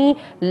हलंदासीं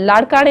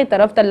लाड़काणे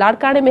तरफ़ त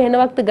लाड़काणे में हिन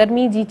वक़्तु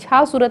गर्मी जी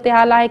छा सूरत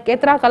हाल आहे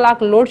केतिरा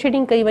कलाक लोड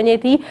शेडिंग कई वञे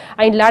थी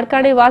ऐं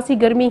लाड़काणे वासी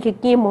गर्मी खे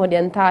कीअं मुंहुं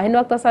ॾियनि था हिन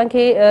वक़्तु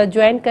असांखे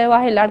जॉइन कयो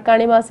आहे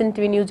लाड़काणे मां सिंध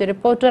टीवी न्यूज़ जे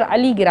रिपोर्टर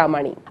अली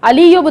गिरामाणी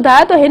अली इहो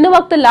ॿुधायो त हिन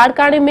वक़्तु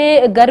लाड़काणे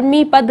में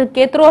गर्मी पद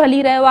केतिरो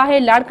हली रहियो आहे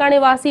लाड़काणे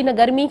वासी हिन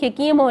गर्मी खे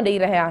कीअं मुंहुं ॾेई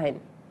रहिया आहिनि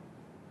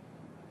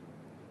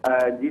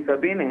जी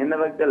सभिन हिन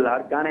वक़्तु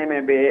लाड़काणे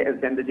में बि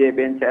सिंध जे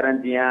ॿियनि शहरनि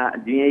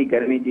जीअं ई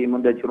गर्मी जी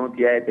मुंद शुरू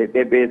थी आहे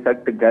हिते बि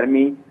सख़्तु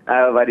गर्मी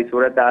वारी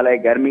सूरत हाल आहे।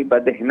 गर्मी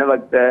पद हिन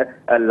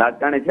वक़्तु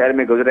लाड़काणे शहर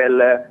में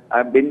गुज़रियल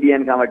 2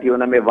 ॾींहंनि खां वठी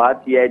हुन में वाध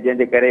थी आहे,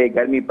 जंहिंजे करे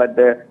गर्मी पद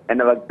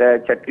हिन वक़्तु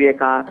 36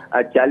 खां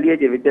 40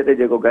 जे विच ते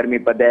जेको गर्मी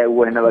पद आहे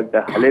उहो हिन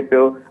वक़्तु हले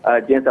पियो,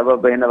 जंहिं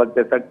सबबु हिन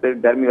वक़्तु सख़्तु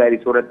गर्मी वारी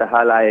सूरत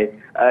हाल आहे।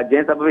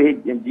 जंहिं सबबु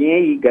जीअं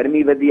ई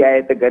गर्मी वधी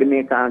आहे त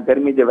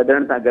गर्मी जे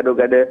वधण सां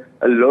गॾोगॾु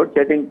लोड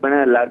शेडिंग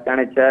पिणु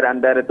लाड़काणे शहर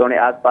अंदरि तोड़े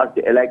आसपास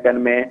जे इलाइक़नि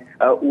में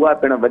उहा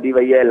पिणु वधी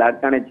वई आहे।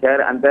 लाड़काणे शहर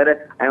अंदरि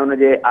ऐं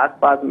उनजे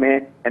आसपास में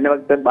हिन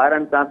वक़्तु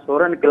 12 सां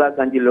 16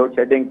 कलाकनि जी लोड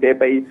शेडिंग थिए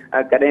पई।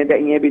 कॾहिं त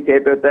ईअं बि थिए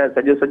पियो त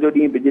सॼो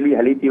ॾींहुं बिजली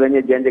हली थी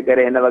वञे, जंहिंजे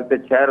करे हिन वक़्तु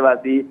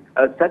शहरवासी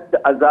सख़्तु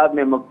अज़ाब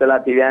में मुब्तला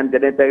थी विया आहिनि।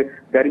 जॾहिं त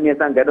गर्मीअ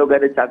सां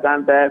गॾोगॾु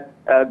छाकाणि त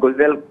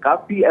गुज़िरियल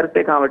काफ़ी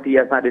अरसे खां वठी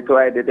असां ॾिठो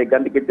आहे जिते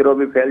गंद किचिरो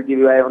बि फैलिजी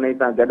वियो आहे, उन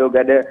सां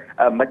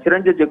गॾोगॾु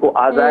मच्छरनि जो जेको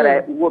आज़ार आहे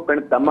उहो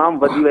पिणु तमामु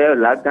वधी वियो आहे।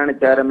 लाड़काणे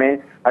शहर में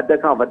हद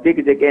खां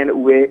वधीक जेके आहिनि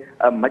उहे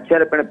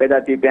मच्छर पिणु पैदा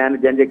थी पिया आहिनि,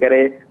 जंहिंजे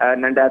करे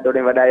नंढा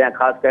तोड़े वॾा या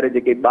ख़ासि करे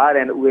जेके ॿार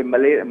आहिनि उहे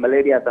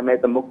मलेरिया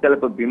समेत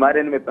मुख़्तलिफ़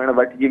बीमारियुनि में पिणु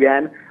वठिजी विया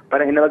आहिनि।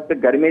 पर हिन वक़्तु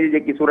गर्मीअ जी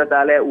जेकी सूरत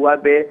हाल आहे उहा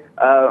बि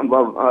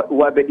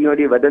ॾींहों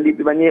ॾींहुं वधंदी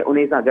थी वञे।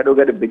 उन सां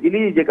गॾोगॾु बिजली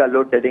जी जेका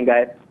लोड शेडिंग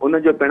आहे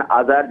उनजो पिणु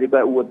आज़ार जेको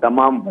आहे उहो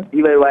तमामु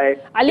वधी वियो आहे।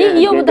 अली,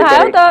 इहो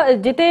ॿुधायो त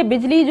जिते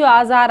बिजली जो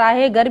आज़ार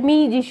आहे, गर्मी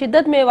जी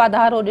शिदत में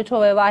वाधारो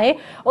ॾिठो वियो आहे,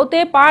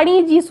 उते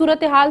पाणी जी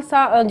सूरत हाल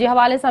सां जे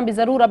हवाले सां बि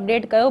ज़रूरु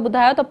अपडेट कयो।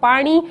 ॿुधायो त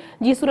पाणी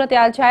जी सूरत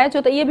हाल छा आहे,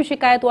 छो त इहे बि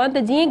शिकायतूं आहिनि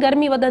त जीअं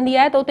गर्मी वधंदी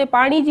आहे त उते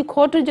पाणी जी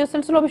खोट जो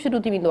सिलसिलो बि शुरू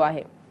थी वेंदो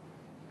आहे।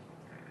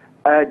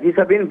 जी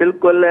सभिन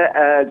बिल्कुलु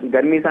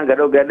गर्मी सां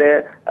गॾोगॾु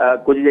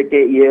कुझु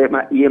जेके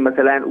इहे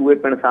मसइला आहिनि उहे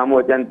पिणु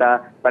साम्हूं अचनि था।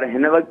 पर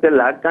हिन वक़्तु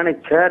लाड़काणे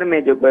शहर में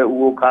जेको आहे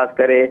उहो ख़ासि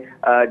करे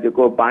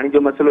जेको पाणी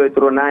जो मसइलो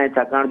एतिरो न आहे,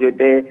 छाकाणि जो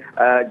हिते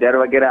जर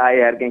वग़ैरह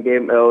आहे, हर कंहिंखे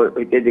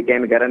हिते जेके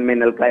आहिनि घरनि में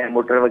नलका या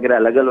मोटर वग़ैरह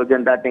लॻल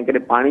हुजनि था, तंहिं करे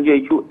पाणी जो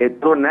इशू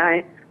एतिरो न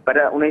आहे। पर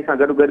उन सां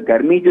गॾोगॾु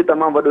गर्मी जो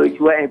तमामु वॾो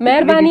इशू आहे।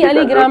 महिरबानी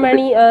अली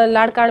ग्रामणी,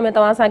 लाड़काणे में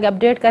तव्हां असांखे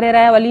अपडेट करे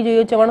रहिया। अली जो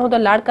इहो चवणो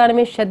त लाड़काणे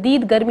में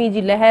शदीद गर्मी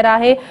जी लहर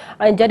आहे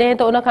ऐं जॾहिं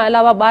त उन खां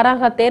अलावा 12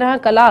 खां 13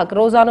 कलाक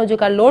रोज़ानो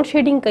जेका लोड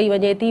शेडिंग कई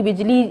वञे थी,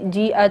 बिजली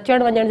जी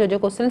अचण वञण जो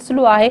जेको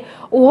सिलसिलो आहे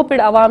उहो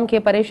पिणु आवाम खे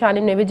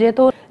परेशानी में विझे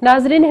थो।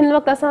 नाज़रीन, हिन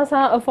वक़्तु असां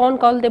सां फ़ोन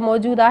कॉल ते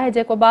मौजूदु आहे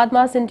जैकोबाद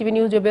मां सिंध टीवी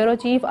न्यूज़ जो ब्यूरो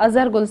चीफ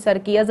अज़हर गुल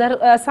सरकी। अज़हर,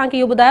 असांखे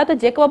इहो ॿुधायो त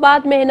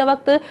जैकोबाद में हिन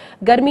वक़्तु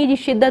गर्मी जी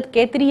शिदत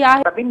केतिरी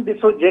आहे? सभिनि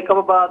ॾिसो,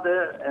 जैकोबाद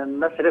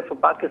न सिर्फ़ु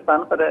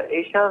पाकिस्तान पर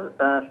एशिया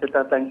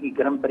सतह ताईं ही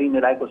गरम तरीन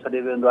इलाइक़ो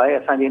सॾियो वेंदो आहे।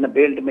 असांजे हिन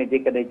बेल्ट में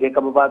जेकॾहिं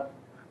जैकोबाद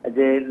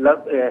जे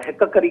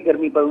हिकु करी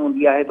गर्मी पद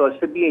हूंदी आहे त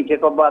सिधी ऐं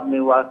जैकोबाद में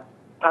उहा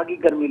साॻी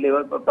गर्मी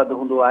लेवल पद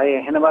हूंदो आहे।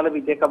 हिन महिल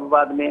बि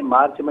जैकोबाद में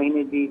मार्च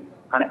महीने जी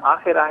हाणे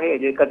आख़िर आहे,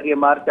 31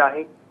 मार्च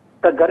आहे,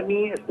 त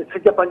गर्मी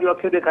सिज पंहिंजूं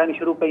अखियूं ॾेखारणु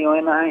शुरू कयूं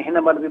आहिनि। हिन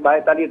महिल बि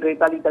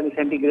 42-43 ताईं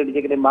सेंटीग्रेड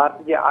जेकॾहिं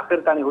मार्च जे आख़िर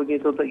ताईं हुजे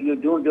थो त इहो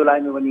जून जुलाई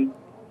में वञी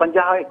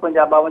 50,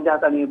 51, 52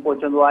 ताईं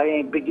पहुचंदो आहे।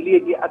 ऐं बिजलीअ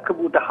जी अख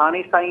बूट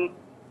हाणे ताईं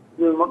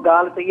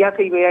ॻाल्हि त इहा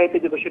कई वई आहे हिते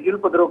जेको शेड्यूल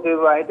पधिरो कयो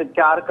वियो आहे त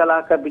 4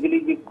 कलाक बिजली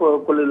जी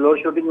कुल लोड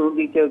शेडिंग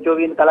हूंदी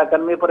 24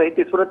 कलाकनि में, पर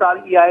हिते सूरत हाल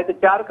इहा आहे त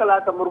 4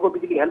 कलाक मुर्गो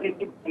बिजली हले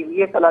थी,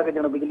 20 कलाक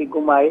ॼण बिजली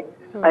गुम आहे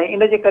ऐं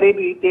इन जे करे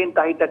बि हिते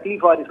इंतिहाई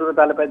तकलीफ़ वारी सूरत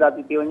हाल पैदा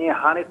थी वञे।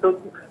 हाणे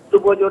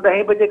सुबुह जो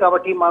 10 बजे खां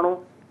वठी माण्हू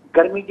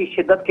गर्मी जी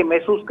शिदत खे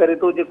महसूसु करे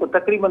थो, जेको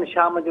तक़रीबन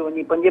शाम जो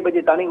वञी 5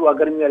 बजे ताईं उहा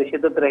गर्मी वारी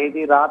शिदत रहे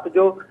थी। राति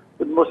जो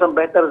मौसम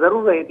बहितर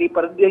ज़रूरु रहे थी,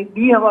 पर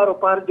ॾींहं वारो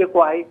पहर जेको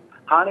आहे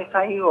हाणे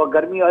साईं उहा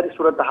गर्मी वारी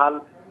सूरत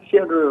हाल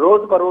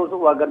रोज़ बरोज़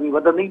उहा गर्मी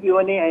वधंदी थी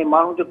वञे ऐं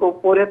माण्हू जेको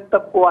पोरियत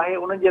तबिको आहे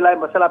उन्हनि जे लाइ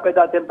मसइला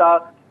पैदा थियनि था।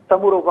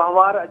 समूरो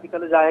वहिंवार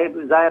अॼुकल्ह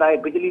ज़ाहिर आहे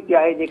बिजली ते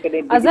आहे।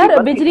 जेकॾहिं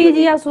अज़हर, बिजली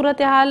जी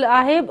सूरत हाल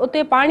आहे,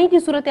 उते पाणी जी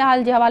सूरत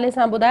हाल जे हवाले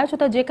सां ॿुधायो, छो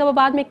त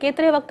जैकोबाद में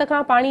केतिरे वक़्त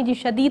खां पाणी जी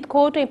शदीद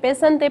खोट ऐं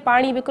पैसनि ते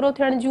पाणी विकिरो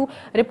थियण जूं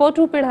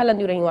रिपोर्टूं पिणु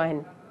हलंदियूं रहियूं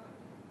आहिनि।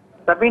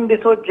 सभिनि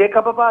ॾिसो,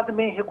 जैकोबाद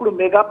में हिकिड़ो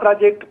मेगा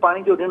प्रोजेक्ट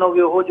पाणी जो ॾिनो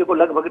वियो हो जेको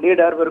लॻभॻि 1.5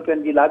 अरब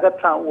रुपयनि जी लागत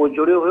सां उहो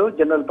जुड़ियो हुयो।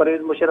 जनरल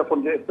परवेज़ मुशर्रफ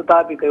उनजो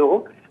इफ़्तिताह बि कयो हो,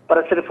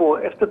 पर सिर्फ़ु उहो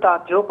इफ़्तिताह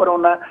थियो, पर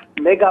उन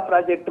मेगा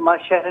प्रोजेक्ट मां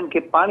शहरनि खे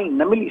पाणी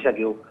न मिली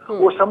सघियो।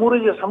 उहो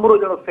समूरो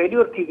ॼणो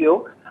फेल्यूर थी वियो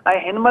ऐं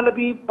हिन महिल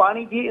बि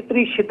पाणी जी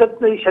एतिरी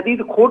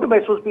शदीद खोट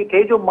महसूसु पई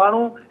थिए जो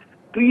माण्हू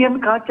 30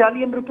 खां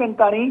 40 रुपयनि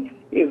ताईं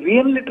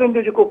 20 लीटरनि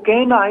जो जेको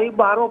कैन आहे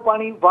ॿाहिरों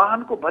पाणी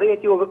वाहन को भरे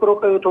अची उहो विकिरो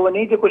कयो थो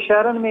वञे। जेको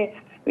शहरनि में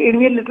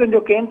 20 लीटरनि जो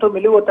कैन थो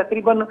मिले उहो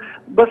तक़रीबन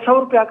 200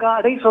 रुपया खां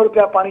 250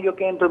 रुपया पाणी जो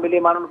कैन थो मिले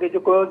माण्हुनि खे।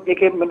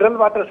 जेके मिनरल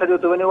वाटर सॼो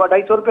थो वञे उहा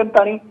 250 रुपयनि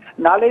ताईं,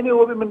 नाले में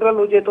उहो बि मिनरल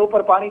हुजे थो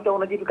पर पाणी त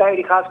उनजी बि का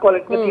अहिड़ी ख़ासि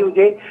क्वालिटी नथी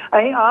हुजे।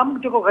 ऐं आम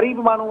जेको ग़रीब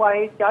माण्हू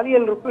आहे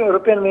 40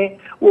 रुपयनि में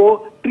उहो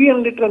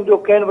 30 लीटरनि जो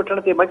कैन वठण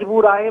ते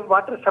मजबूर आहे।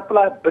 वाटर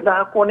सप्लाई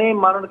बिना कोन्हे,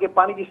 माण्हुनि खे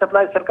पाणी जी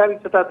सप्लाई सरकारी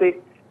सतह ते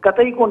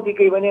कतई कोन थी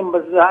कई वञे।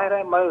 ज़ाहिर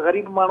आहे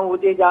ग़रीब माण्हू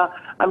हुजे या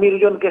अमीर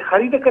हुजे उनखे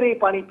ख़रीद करे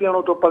पाणी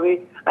पीअणो थो पवे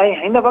ऐं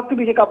हिन वक़्तु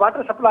बि जेका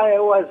वाटर सप्लाई आहे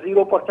उहा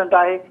 0%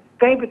 आहे।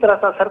 कंहिं बि तरह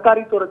सां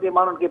सरकारी तौर ते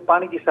माण्हुनि खे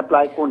पाणी जी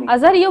सप्लाई कोन्हे।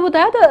 अज़हर, इहो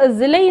ॿुधायो त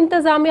ज़िले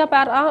इंतिज़ामिया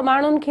पारां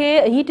माण्हुनि खे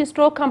हीट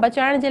स्ट्रोक खां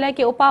बचाइण जे लाइ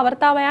के उपाउ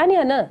वरिता विया आहिनि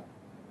या न?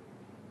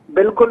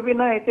 बिल्कुलु बि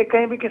न, हिते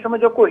कंहिं बि क़िस्म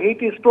जो को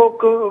हीट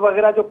स्ट्रोक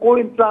वग़ैरह जो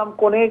कोई इंतज़ाम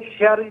कोन्हे।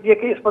 शहर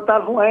जेके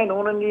अस्पतालूं आहिनि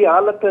उन्हनि जी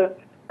हालत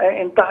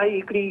इंतिहाई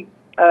हिकिड़ी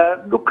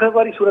ॾुख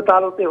वारी सूरत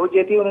हाल हुते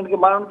हुजे थी, उन्हनि खे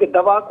माण्हुनि खे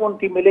दवा कोन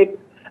थी मिले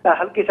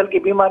हल्की सल्की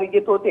बीमारी जे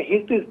तो हुते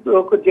हीट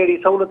स्ट्रोक जहिड़ी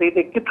सहूलियत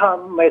हिते किथां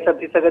मैसर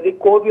थी सघे थी।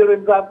 को बि अहिड़ो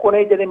इंतज़ाम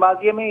कोन्हे। जॾहिं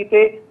माज़ीअ में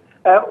हिते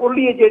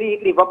उर्लीअ जहिड़ी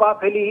हिकिड़ी वबा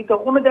फैली हुई त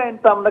उनजा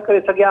इंतज़ाम न करे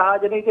सघिया हा।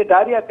 जॾहिं हिते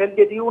डायरिया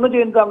फैलिजे थी उनजो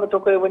इंतज़ाम नथो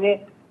कयो वञे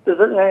त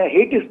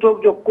हीट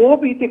स्ट्रोक जो को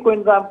बि हिते कोई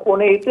इंतज़ाम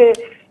कोन्हे। हिते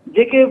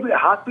जेके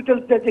हॉस्पिटल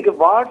जेके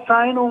वार्ड्स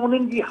आहिनि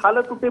उन्हनि जी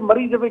हालत उते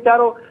मरीज़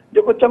वीचारो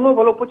जेको चङो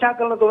भलो पुछा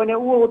करणु थो वञे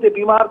उहो उते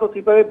बीमार थो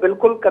थी पवे।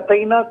 बिल्कुलु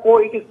कतई न को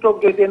हीट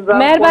स्ट्रोक जो हिते इंतज़ाम।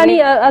 महिरबानी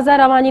अज़हर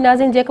अवानी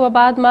नाज़रीन,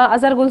 जैकबाबाद मां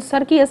अज़हर गुल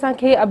सरकी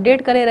असांखे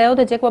अपडेट करे रहियो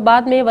त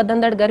जैकबाबाद में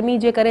वधंदड़ गर्मी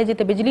जे करे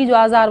जिते बिजली जो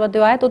आज़ार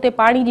वधियो आहे त उते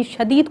पाणी जी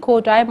शदीद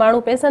खोट आहे।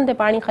 माण्हू पैसनि ते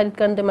पाणी ख़रीद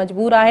करण ते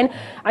मजबूर आहिनि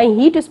ऐं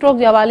हीट स्ट्रोक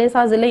जे हवाले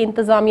सां ज़िले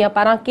इंतज़ामिया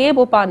पारां के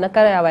बि उपाउ न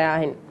कराया विया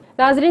आहिनि।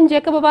 नाज़रीन,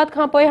 जैकबाबाद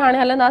खां पोइ हाणे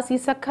हलंदासीं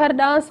सखर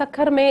ॾांहुं।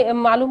 सखर में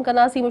मालूम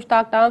कंदासीं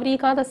मुश्ताक टांवरी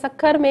खां त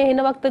सखर में हिन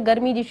वक़्तु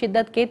गर्मी जी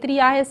शिदत केतिरी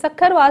आहे,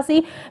 सखर वासी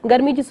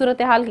गर्मी जी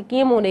सूरत हाल खे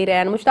कीअं मुंहुं ॾेई रहिया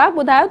आहिनि। मुश्ताक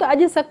ॿुधायो त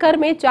अॼु सखर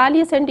में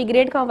 40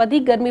 सेंटीग्रेड खां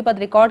वधीक गर्मी पद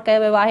रिकॉर्ड कयो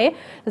वियो आहे।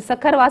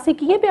 सखर वासी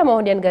कीअं पिया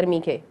मुंहुं ॾियनि गर्मी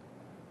खे?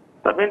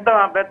 सभिनि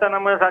तव्हां बहितर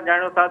नमूने सां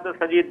ॼाणियो था त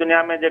सॼी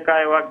दुनिया में जेका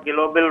आहे उहा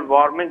ग्लोबल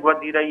वार्मिंग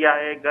वधी रही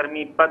आहे।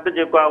 गर्मी पद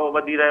जेको आहे उहो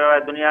वधी रहियो आहे।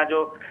 दुनिया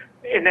जो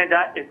इन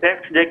जा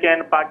इफेक्ट्स जेके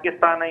आहिनि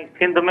पाकिस्तान ऐं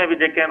सिंध में बि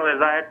जेके आहिनि उहे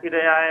ज़ाहिर थी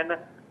रहिया आहिनि।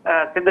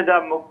 सिंध जा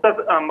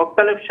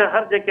मुख़्तलिफ़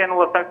शहर जेके आहिनि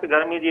उहे सख़्तु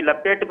गर्मी जी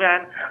लपेट में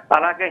आहिनि।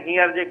 हालांकि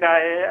हींअर जेका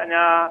आहे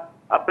अञा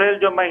अप्रैल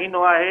जो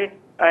महीनो आहे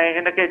ऐं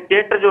हिनखे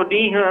चेट जो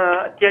ॾींहुं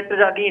चेट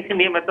जा ॾींहं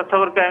सिंधी में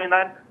तस्वुर कया वेंदा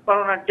आहिनि, पर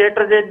उन चेट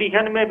जे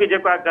ॾींहंनि में बि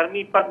जेको आहे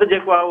गर्मी पद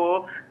जेको आहे उहो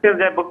सिंध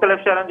जे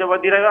मुख़्तलिफ़ शहरनि जो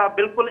वधी रहियो आहे।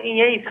 बिल्कुलु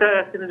ईअं ई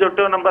सिंध जो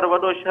 2 नंबर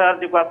वॾो शहर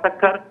जेको आहे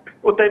सखर,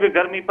 उते बि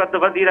गर्मी पद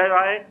वधी रहियो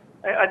आहे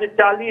ऐं अॼु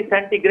 40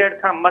 सेंटीग्रेड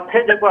खां मथे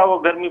जेको आहे उहो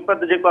गर्मी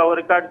पद जेको आहे उहो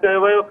रिकॉर्ड कयो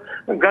वियो।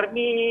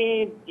 गर्मी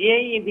जीअं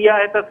ई ईंदी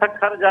आहे त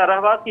सखर जा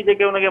रहवासी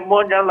जेके उनखे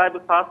मुंहुं ॾियण लाइ बि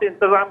ख़ासि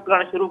इंतज़ाम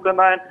करणु शुरू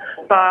कंदा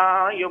आहिनि।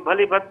 तव्हां इहो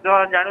भली भली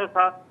ॼाणियो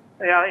था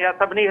या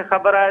सभिनी खे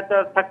ख़बर आहे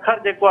त सखर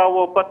जेको आहे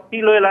उहो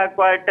पथरीलो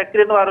इलाइक़ो आहे,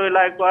 टकिरियुनि वारो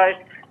इलाइक़ो आहे,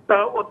 त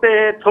उते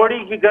थोरी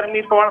बि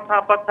गर्मी पवण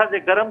सां पथर जे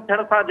गरम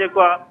थियण सां जेको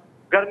आहे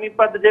गर्मी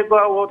पद जेको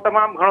आहे उहो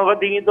तमामु घणो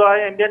वधी वेंदो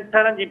आहे ऐं ॿियनि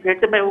शहरनि जी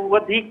भेट में उहो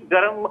वधीक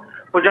गरम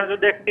हुजण जो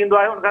ॾेख थींदो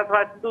आहे। उनखां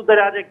सवाइ सिंधु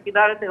दरिया जे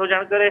किनारे ते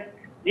हुजण करे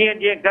जीअं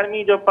जीअं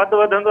गर्मी जो पद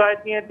वधंदो आहे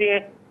तीअं तीअं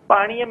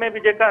पाणीअ में बि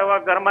जेका आहे उहा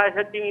गरमाइश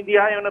अची वेंदी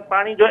आहे। उन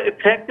पाणी जो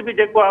इफेक्ट बि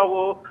जेको आहे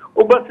उहो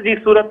उबस जी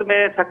सूरत में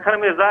सखर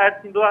में ज़ाहिर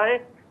थींदो आहे।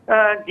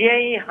 जीअं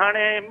ई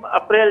हाणे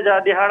अप्रैल जा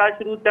ॾिहाड़ा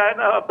शुरू थिया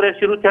आहिनि, अप्रैल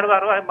शुरू थियण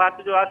वारो आहे,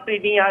 मार्च जो आख़िरी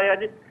ॾींहुं आहे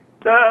अॼु,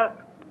 त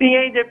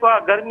तीअं ई जेको आहे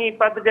गर्मी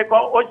पद जेको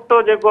आहे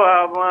ओचितो जेको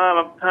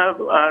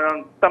आहे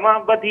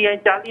तमामु वधी ऐं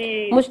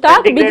 40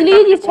 मुश्ताक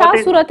बिजली जी छा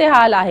सूरत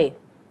हाल आहे?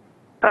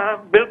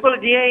 बिल्कुलु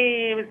जीअं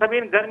ई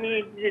सभिनि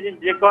गर्मी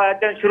जेको आहे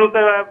अचणु शुरू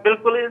कयो आहे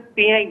बिल्कुलु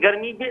तीअं ई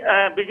गर्मी बि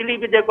बिजली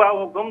बि जेको आहे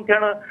उहो गुम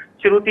थियणु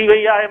शुरू थी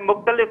वई आहे।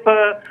 मुख़्तलिफ़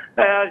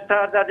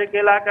शहर जा जेके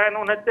इलाइक़ा आहिनि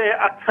उन ते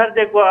अक्सर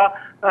जेको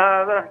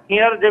आहे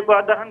हींअर जेको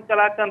आहे 10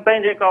 कलाकनि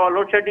ताईं जेको आहे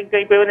लोड शेडिंग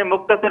कई पई वञे।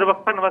 मुख़्तसिर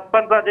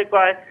वक़्तनि सां जेको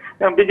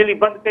आहे बिजली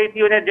बंदि कई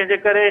थी वञे, जंहिंजे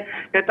करे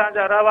हितां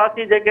जा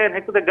रहवासी जेके आहिनि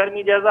हिकु त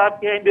गर्मी जे अज़ाब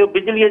खे ऐं ॿियो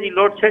बिजलीअ जी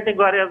लोड शेडिंग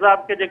वारे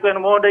अज़ाब खे जेको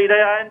आहिनि मुंहुं ॾेई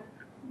रहिया आहिनि।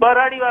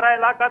 ॿराड़ी वारा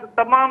इलाइक़ा त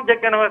तमामु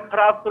जेके आहिनि उहे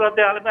ख़राबु सूरत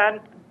हाल में आहिनि।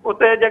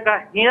 उते जेका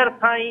हींअर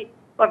खां ई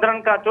 15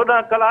 खां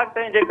 14 कलाक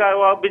ताईं जेका आहे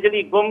उहा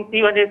बिजली गुम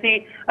थी वञे थी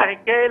ऐं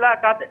के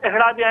इलाइक़ा त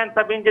अहिड़ा बि आहिनि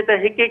सभिनि जिते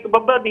हिकु हिकु ॿ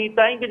ॿ ॾींहं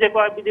ताईं बि जेको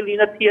आहे बिजली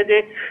नथी अचे,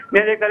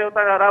 जंहिंजे करे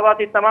उतां जा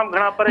रहवासी तमामु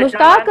घणा परेशान।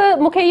 मुश्ताक,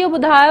 मूंखे इहो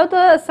ॿुधायो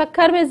त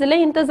सखर में ज़िले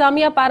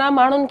इंतज़ामिया पारां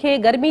माण्हुनि खे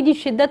गर्मी जी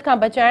शिदत खां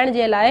बचाइण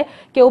जे लाइ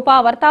के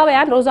उपाउ वरिता विया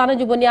आहिनि? रोज़ाना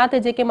जी बुनियाद ते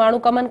जेके माण्हू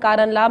कमनि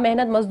कारनि लाइ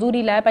महिनत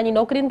मज़दूरी लाइ पंहिंजी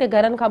नौकरियुनि ते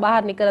घरनि खां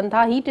ॿाहिरि निकिरनि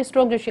था, हीट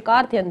स्ट्रोक जो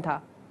शिकार थियनि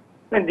था?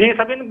 जी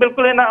सभिनि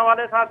बिल्कुलु इन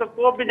हवाले सां त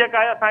को बि जेका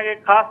आहे असांखे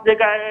ख़ासि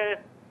जेका आहे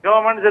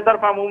गवर्नमेंट जे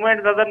तरफ़ां मूवमेंट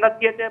नज़र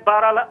नथी अचे।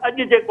 बहरहाल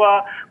अॼु जेको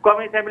आहे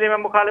क़ौमी असेंबली में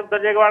मुखालिफ़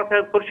दर्जेवार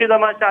ख़ुर्शीद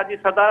अहमद शाह जी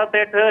सदारत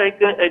हेठि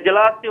हिकु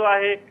इजलास थियो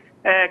आहे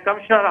ऐं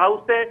कमिश्नर हाउस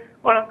ते।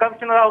 उन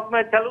कमिश्नर हाउस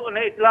में थियल उन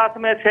इजलास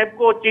में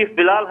सेबको चीफ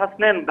बिलाल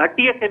हसनैन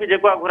भट्टीअ खे बि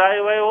जेको आहे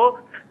घुरायो वियो हो,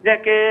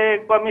 जंहिंखे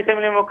क़ौमी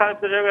असेंबली में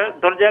मुखालिफ़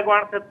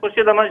दर्जेवार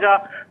ख़ुर्शीद अहमद शाह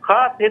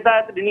ख़ासि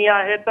हिदायत ॾिनी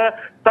आहे त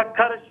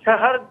सखर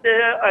शहर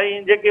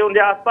ऐं जेके उनजे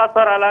आसपास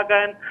वारा इलाइक़ा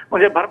आहिनि,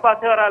 उनजे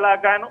भरपासे वारा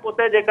इलाइक़ा आहिनि,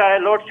 उते जेका आहे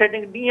लोड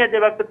शेडिंग ॾींहं जे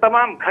वक़्तु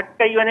तमामु घटि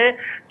कई वञे,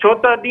 छो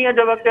त ॾींहं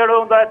जो वक़्तु अहिड़ो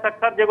हूंदो आहे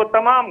सखर जेको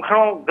तमामु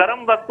घणो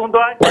गरम वक़्तु हूंदो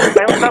आहे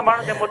ऐं उन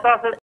माण्हुनि खे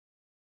मुतासिर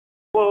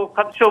उहो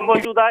ख़दशो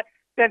मौजूदु आहे।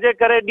 तंहिंजे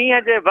करे ॾींहं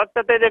जे वक़्त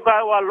ते जेको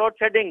आहे उहा लोड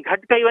शेडिंग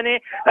घटि कई वञे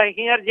ऐं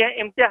हींअर जीअं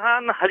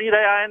इम्तिहान हली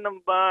रहिया आहिनि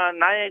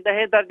 9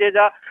 ॾहें दर्जे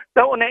जा, त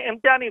उन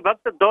इम्तिहानी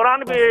वक़्त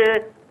दौरान बि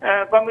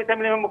क़ौमी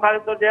असेंबली में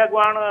मुखालिफ़ जे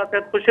अॻुवाण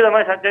ख़ुर्शीद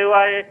अहमद शाह चयो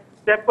आहे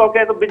सेबको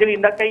खे त बिजली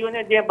न कई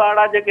वञे जीअं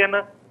ॿार जेके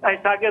आहिनि ऐं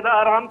शागिर्द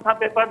आराम सां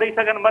पेपर ॾेई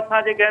सघनि।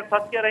 मथां जेके आहिनि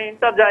फर्स्ट ईयर ऐं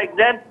इंटर जा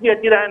एग्ज़ाम्स बि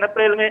अची रहिया आहिनि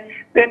अप्रैल में,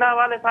 इन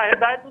हवाले सां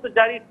हिदायतूं त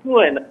जारी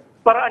थियूं आहिनि,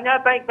 पर अञा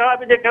ताईं का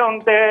बि जेके हुन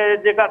ते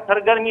जेका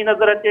सरगर्मी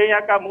नज़र अचे या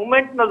का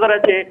मूवमेंट नज़र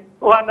अचे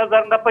उहा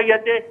नज़र न पई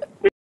अचे।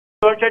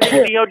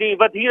 ॾींहों ॾींहुं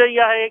वधी रही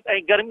आहे ऐं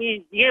गर्मी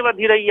जीअं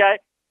वधी रही आहे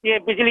तीअं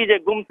बिजली जे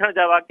गुम थियण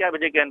जा वाक़िया बि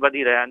जेके आहिनि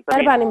वधी रहिया आहिनि।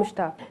 महिरबानी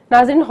मुश्ताक।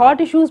 नाज़रीन,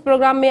 हॉट इशूज़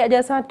प्रोग्राम में अॼु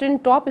असां 3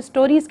 टॉप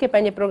स्टोरीज़ खे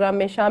पंहिंजे प्रोग्राम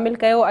में शामिल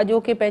कयो।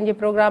 अॼोके पंहिंजे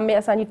प्रोग्राम में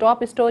असांजी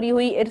टॉप स्टोरी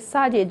हुई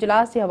इरसा जे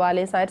इजलास जे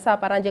हवाले सां। इरसा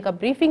पारां जेका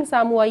ब्रीफिंग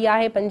साम्हूं आई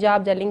आहे,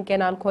 पंजाब जा लिंक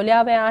कैनाल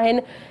खोलिया विया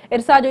आहिनि।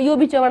 इरसा जो इहो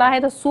बि चवणु आहे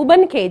त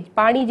सूबनि खे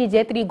पाणी जी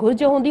जेतिरी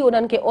घुर्ज हूंदी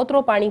उन्हनि खे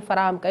ओतिरो पाणी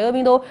फराहम कयो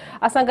वेंदो।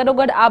 असां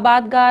गॾोगॾु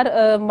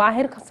आबादगार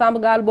माहिर सां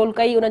बि ॻाल्हि ॿोल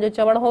कई। उनजो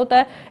चवणु हो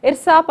त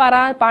इरसा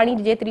पारां पाणी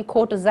जी जेतिरी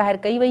खोट ज़ाहिर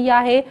कई वई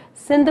आहे,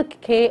 सिंध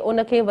खे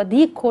उनखां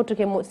वधीक खोट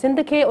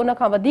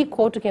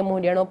खे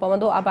मुंहुं ॾियणो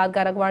पवंदो।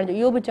 आबादगार अॻवान जो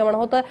इहो बि चवणु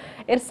हो त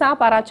इरसा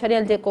पारां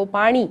छॾियल जेको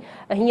पाणी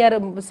हींअर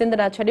सिंध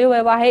ॾांहुं छॾियो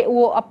वियो आहे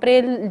उहो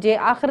अप्रैल जे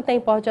आख़िर ताईं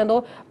पहुचंदो,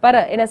 पर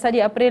इन सॼे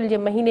अप्रैल जे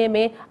महीने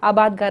में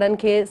आबादगारनि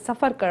खे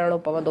सफ़र करणो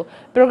पवंदो।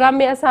 प्रोग्राम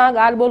में असां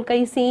ॻाल्हि ॿोल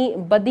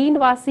कईसीं बदीन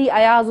वासी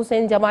अयाज़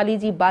हुसैन जमाली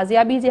जी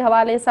बाज़ियाबी जे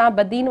हवाले सां।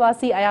 बदीन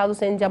वासी अयाज़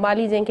हुसैन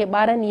जमाली जंहिंखे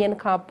 12 ॾींहंनि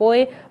खां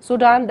पोइ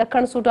सूडान,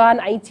 ॾखण सूडान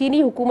ऐं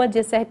चीनी हुकूमत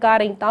जे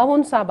सहकार ऐं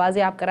ताउन सां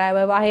बाज़ियाब करायो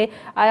वियो आहे।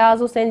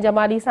 अयाज़ हुसैन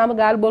जमाली सां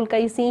बि ॻाल्हि ॿोल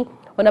कईसीं।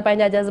 हुन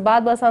पंहिंजा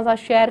जज़्बात बि असां सां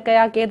शेयर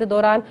कया क़ैद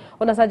दौरान।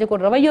 हुन सां जेको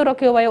रवैयो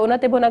रखियो वियो उन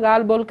ते बि हुन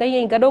ॻाल्हि ॿोल कई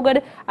ऐं गॾोगॾु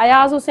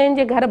अयाज़ हुसैन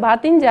जे घर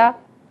भातियुनि जा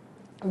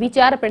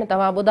वीचार पिणु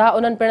तव्हां ॿुधा।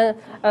 उन्हनि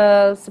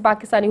पिणु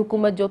पाकिस्तानी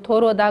हुकूमत जो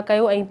थोरो अदा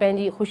कयो ऐं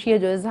पंहिंजी ख़ुशीअ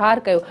जो इज़हार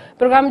कयो।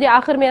 प्रोग्राम जे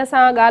आख़िर में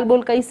असां ॻाल्हि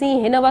ॿोल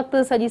कईसीं हिन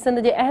वक़्तु सॼी सिंध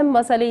जे अहम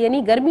मसइले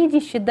यानी गर्मी जी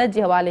शिदत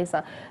जे हवाले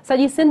सां।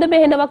 सॼी सिंध में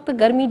हिन वक़्तु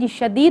गर्मी जी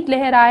शदीद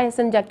लहर आहे।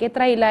 सिंध जा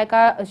केतिरा ई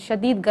इलाइक़ा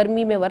शदीद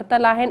गर्मी में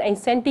वरतल आहिनि ऐं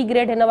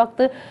सेंटीग्रेड हिन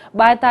वक़्तु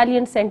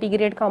 42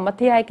 सेंटीग्रेड खां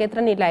मथे आहे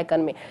केतिरनि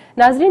इलाइक़नि में।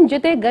 नाज़रीन,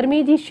 जिते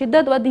गर्मी जी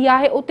शिदत वधी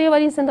आहे उते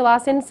वरी सिंध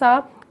वासियुनि सां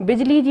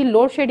बिजली जी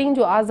लोड शेडिंग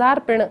जो आज़ार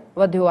पिणु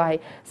वधियो आहे।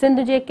 सिंध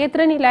जे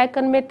केतिरनि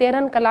इलाइक़नि में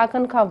 13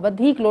 कलाकनि खां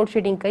वधीक लोड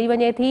शेडिंग कई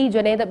वञे थी,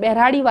 जॾहिं त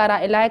ॿहिराड़ी वारा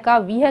इलाइक़ा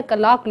 20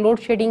 कलाक लोड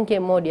शेडिंग खे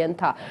मुंहुं ॾियनि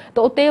था। त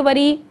उते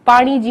वरी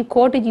पाणी जी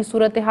खोट जी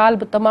सूरत हाल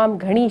बि तमामु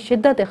घणी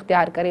शिदत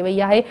इख़्तियार करे वई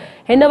आहे।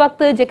 हिन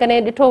वक़्तु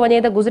जेकॾहिं ॾिठो वञे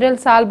त गुज़िरियल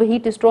साल बि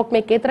हीट स्ट्रोक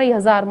में केतिरा ई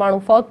हज़ार माण्हू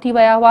फौत थी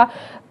विया हुआ।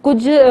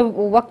 कुझु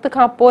वक़्त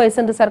खां पोइ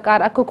सिंध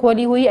सरकार अखि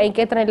खोली हुई ऐं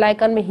केतिरनि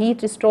इलाइक़नि में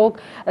हीट स्ट्रोक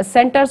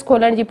सेंटर्स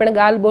खोलण जी पिणु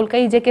ॻाल्हि ॿोल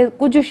कई, जेके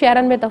कुझु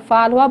शहरनि में त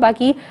फ़ाल हुआ,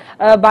 बाक़ी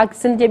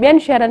सिंध जे ॿियनि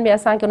शहरनि में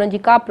असांखे उन्हनि जी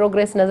का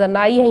प्रोग्रेस नज़र न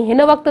आई। ऐं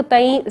हिन वक़्त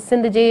ताईं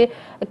सिंध जे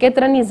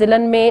केतिरनि ई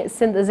ज़िलनि में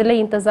ज़िले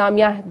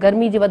इंतिज़ामिया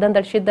गर्मी जी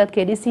वधंदड़ शिदत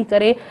खे ॾिसी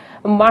करे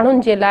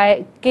माण्हुनि जे लाइ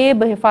के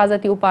बि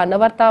हिफ़ाज़ती उपाउ न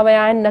वरिता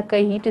विया आहिनि, न के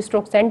हीट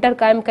स्ट्रोक सेंटर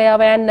क़ाइमु कया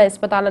विया आहिनि, न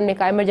इस्पतालनि में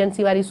का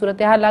एमरजेंसी वारी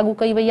सूरत हाल लागू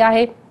कई वई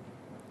आहे।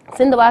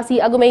 सिंध वासी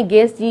अॻु में ई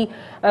गैस जी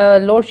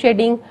लोड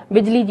शेडिंग,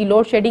 बिजली जी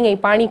लोड शेडिंग ऐं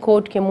पाणी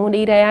खोट खे मुंहुं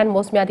ॾेई रहिया आहिनि।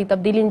 मौसमियाती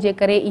तब्दीलियुनि जे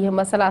करे इहे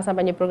मसइला असां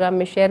पंहिंजे प्रोग्राम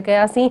में शेयर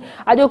कयासीं।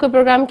 अॼोके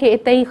प्रोग्राम खे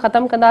इते ई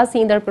ख़तमु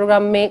कंदासीं। ईंदड़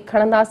प्रोग्राम में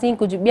खणंदासीं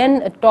कुझु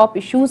ॿियनि टॉप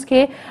इशूज़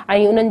खे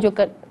ऐं उन्हनि जो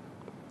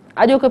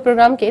अॼोके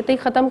प्रोग्राम खे इते ई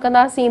ख़तमु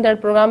कंदासीं। ईंदड़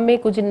प्रोग्राम में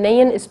कुझु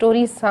नयनि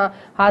स्टोरीज़ सां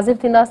हाज़िर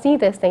थींदासीं।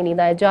 तेसिताईं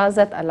ॾींदा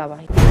इजाज़त। अल्लाह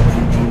वाहिद।